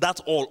prison, is in that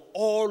all.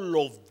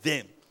 All of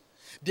them.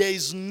 There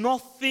is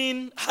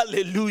nothing,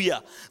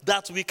 hallelujah,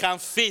 that we can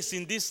face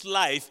in this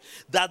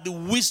life that the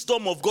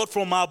wisdom of God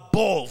from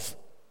above.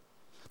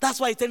 That's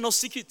why I tell you not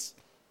seek it.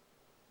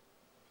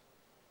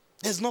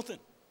 There's nothing.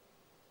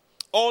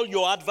 All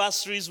your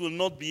adversaries will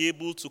not be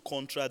able to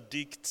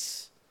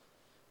contradict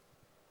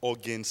or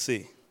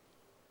gainsay.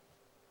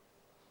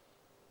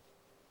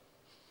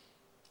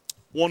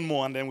 One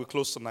more and then we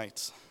close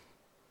tonight.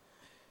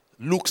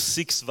 Luke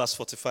 6 verse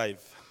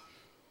 45.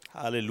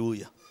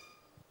 Hallelujah.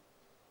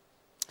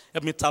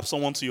 Help me tap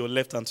someone to your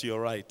left and to your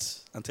right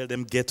and tell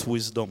them, get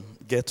wisdom,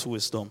 get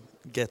wisdom,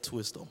 get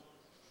wisdom.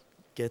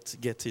 Get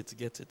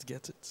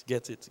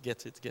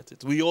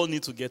it. We all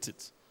need to get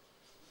it.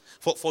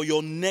 For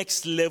your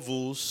next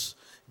levels,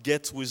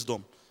 get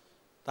wisdom.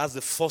 That's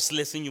the first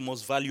lesson you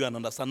must value and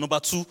understand. Number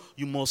 2,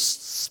 you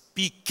must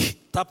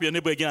speak. Tap your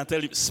neighbor again and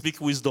tell him,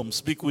 speak wisdom,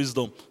 speak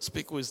wisdom,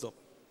 speak wisdom.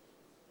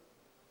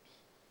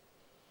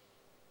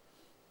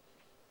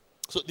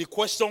 So the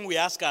question we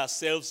ask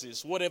ourselves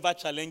is, whatever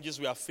challenges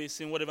we are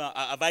facing,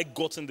 have I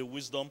gotten the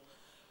wisdom?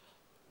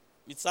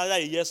 It's either a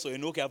yes or a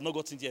no. Okay, I've not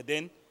gotten it yet.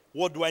 Then,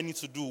 what do I need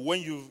to do?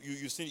 When you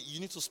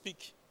need to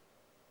speak.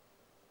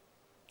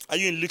 Are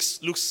you in Luke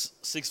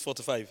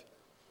 6:45?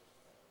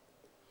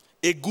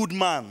 A good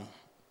man.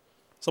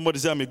 Somebody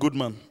say, I'm a good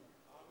man.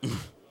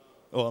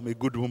 Oh, I'm a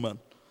good woman.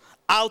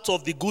 Out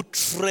of the good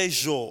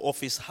treasure of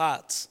his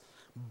heart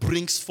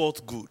brings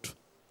forth good.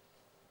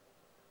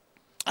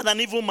 And an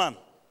evil man.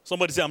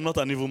 Somebody say, I'm not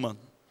an evil man.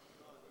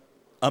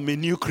 I'm a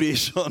new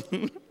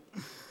creation.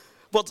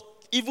 But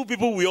evil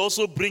people will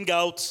also bring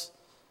out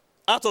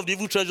of the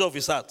evil treasure of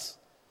his heart,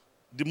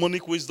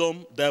 demonic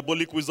wisdom,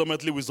 diabolic wisdom,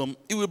 earthly wisdom.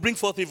 It will bring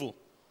forth evil.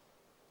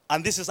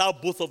 And this is how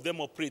both of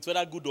them operate,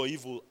 whether good or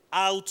evil.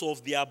 Out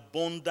of the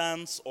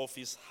abundance of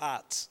his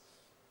heart,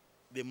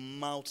 the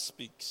mouth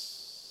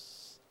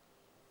speaks.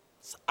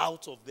 It's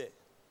out of there.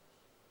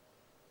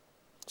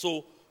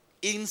 So,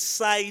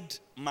 inside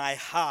my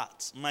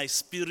heart, my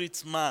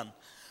spirit man,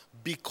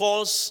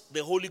 because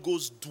the Holy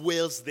Ghost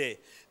dwells there,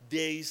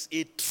 there is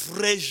a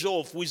treasure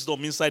of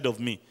wisdom inside of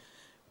me.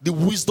 The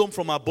wisdom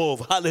from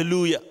above.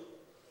 Hallelujah.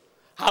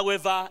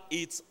 However,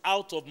 it's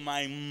out of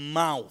my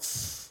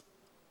mouth.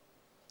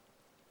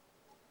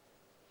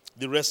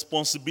 The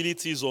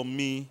responsibility is on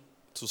me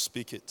to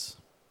speak it.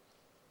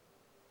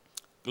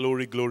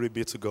 Glory, glory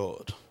be to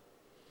God.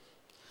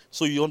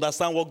 So you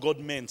understand what God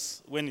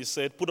meant when he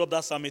said, put up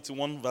that Psalm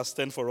 81 verse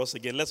 10 for us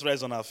again. Let's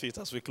rise on our feet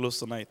as we close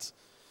tonight.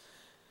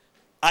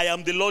 I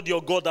am the Lord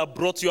your God that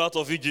brought you out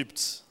of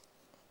Egypt.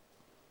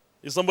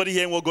 Is somebody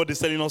hearing what God is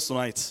telling us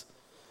tonight?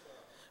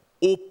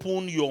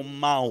 Open your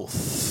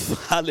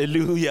mouth.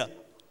 Hallelujah.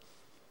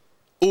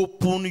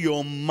 Open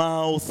your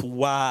mouth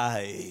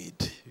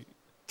wide.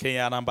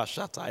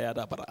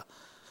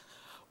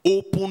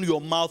 Open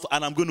your mouth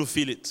and I'm going to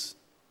fill it.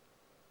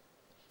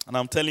 And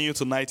I'm telling you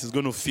tonight, it's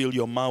going to fill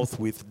your mouth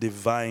with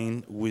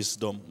divine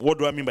wisdom. What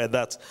do I mean by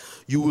that?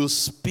 You will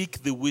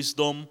speak the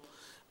wisdom,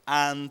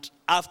 and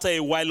after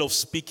a while of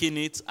speaking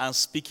it,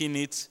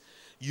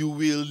 you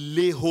will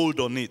lay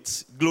hold on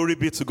it. Glory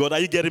be to God. Are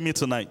you getting me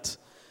tonight?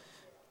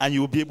 And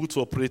you will be able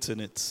to operate in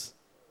it.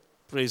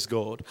 Praise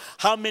God.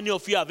 How many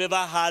of you have ever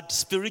had,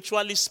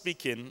 spiritually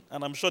speaking,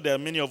 and I'm sure there are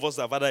many of us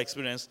that have had that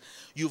experience,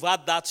 you've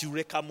had that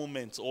eureka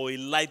moment or a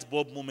light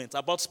bulb moment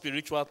about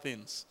spiritual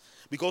things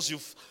because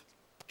you've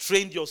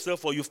trained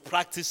yourself or you've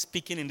practiced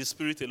speaking in the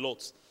spirit a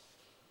lot.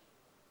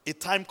 a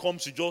time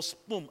comes, you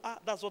just, boom,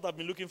 that's what I've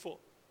been looking for.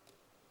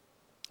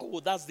 Oh,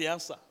 that's the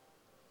answer.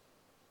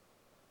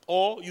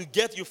 Or you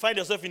find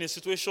yourself in a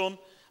situation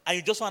and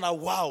you just find out,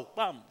 wow,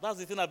 bam, that's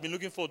the thing I've been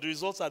looking for. The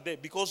results are there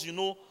because you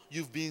know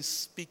you've been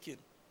speaking.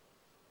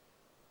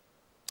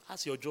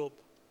 That's your job.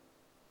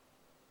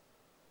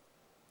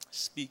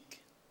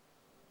 Speak.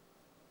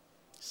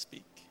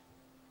 Speak.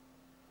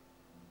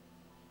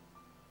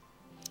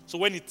 So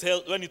when he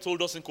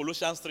told us in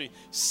Colossians 3,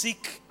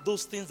 seek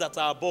those things that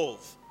are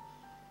above.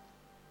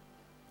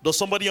 Does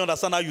somebody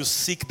understand how you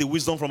seek the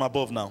wisdom from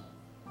above now?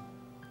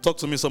 Talk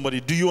to me, somebody.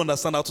 Do you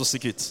understand how to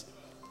seek it?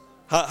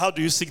 How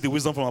do you seek the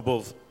wisdom from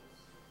above?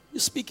 You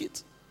speak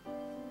it.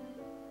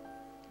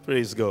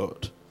 Praise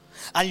God.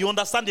 And you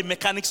understand the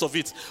mechanics of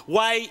it.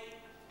 Why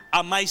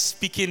am I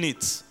speaking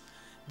it?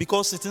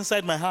 Because it's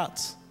inside my heart.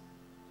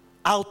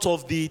 Out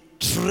of the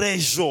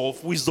treasure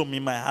of wisdom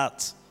in my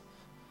heart.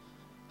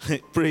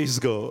 Praise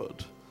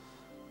God.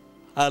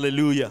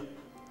 Hallelujah.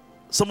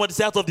 Somebody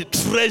say, out of the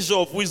treasure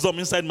of wisdom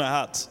inside my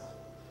heart.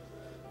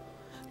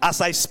 As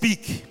I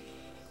speak,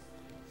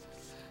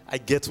 I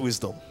get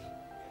wisdom.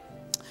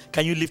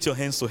 Can you lift your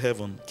hands to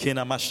heaven?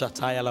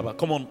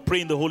 Come on,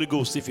 pray in the Holy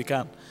Ghost if you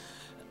can.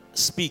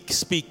 Speak,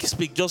 speak,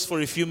 speak. Just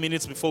for a few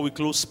minutes before we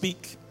close,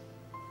 speak.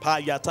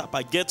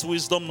 Get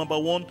wisdom, number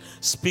 1.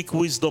 Speak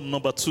wisdom,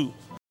 number 2.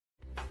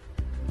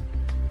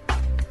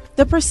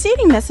 The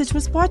preceding message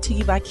was brought to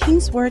you by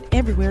Kingsword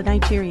Everywhere,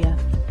 Nigeria.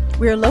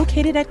 We are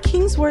located at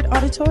Kingsword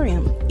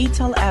Auditorium,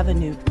 Etal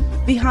Avenue,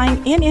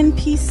 behind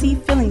NNPC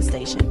Filling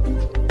Station,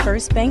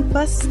 First Bank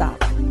Bus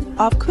Stop,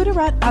 off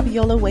Kudirat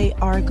Abiola Way,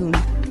 Oregun,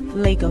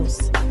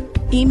 Lagos.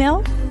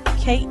 Email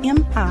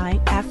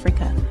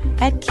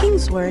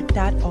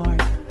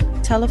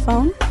kmiafrica@kingsword.org.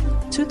 Telephone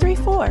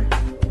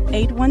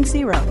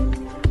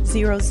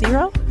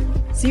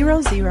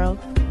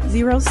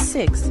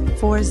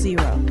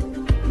 234-810-00000640.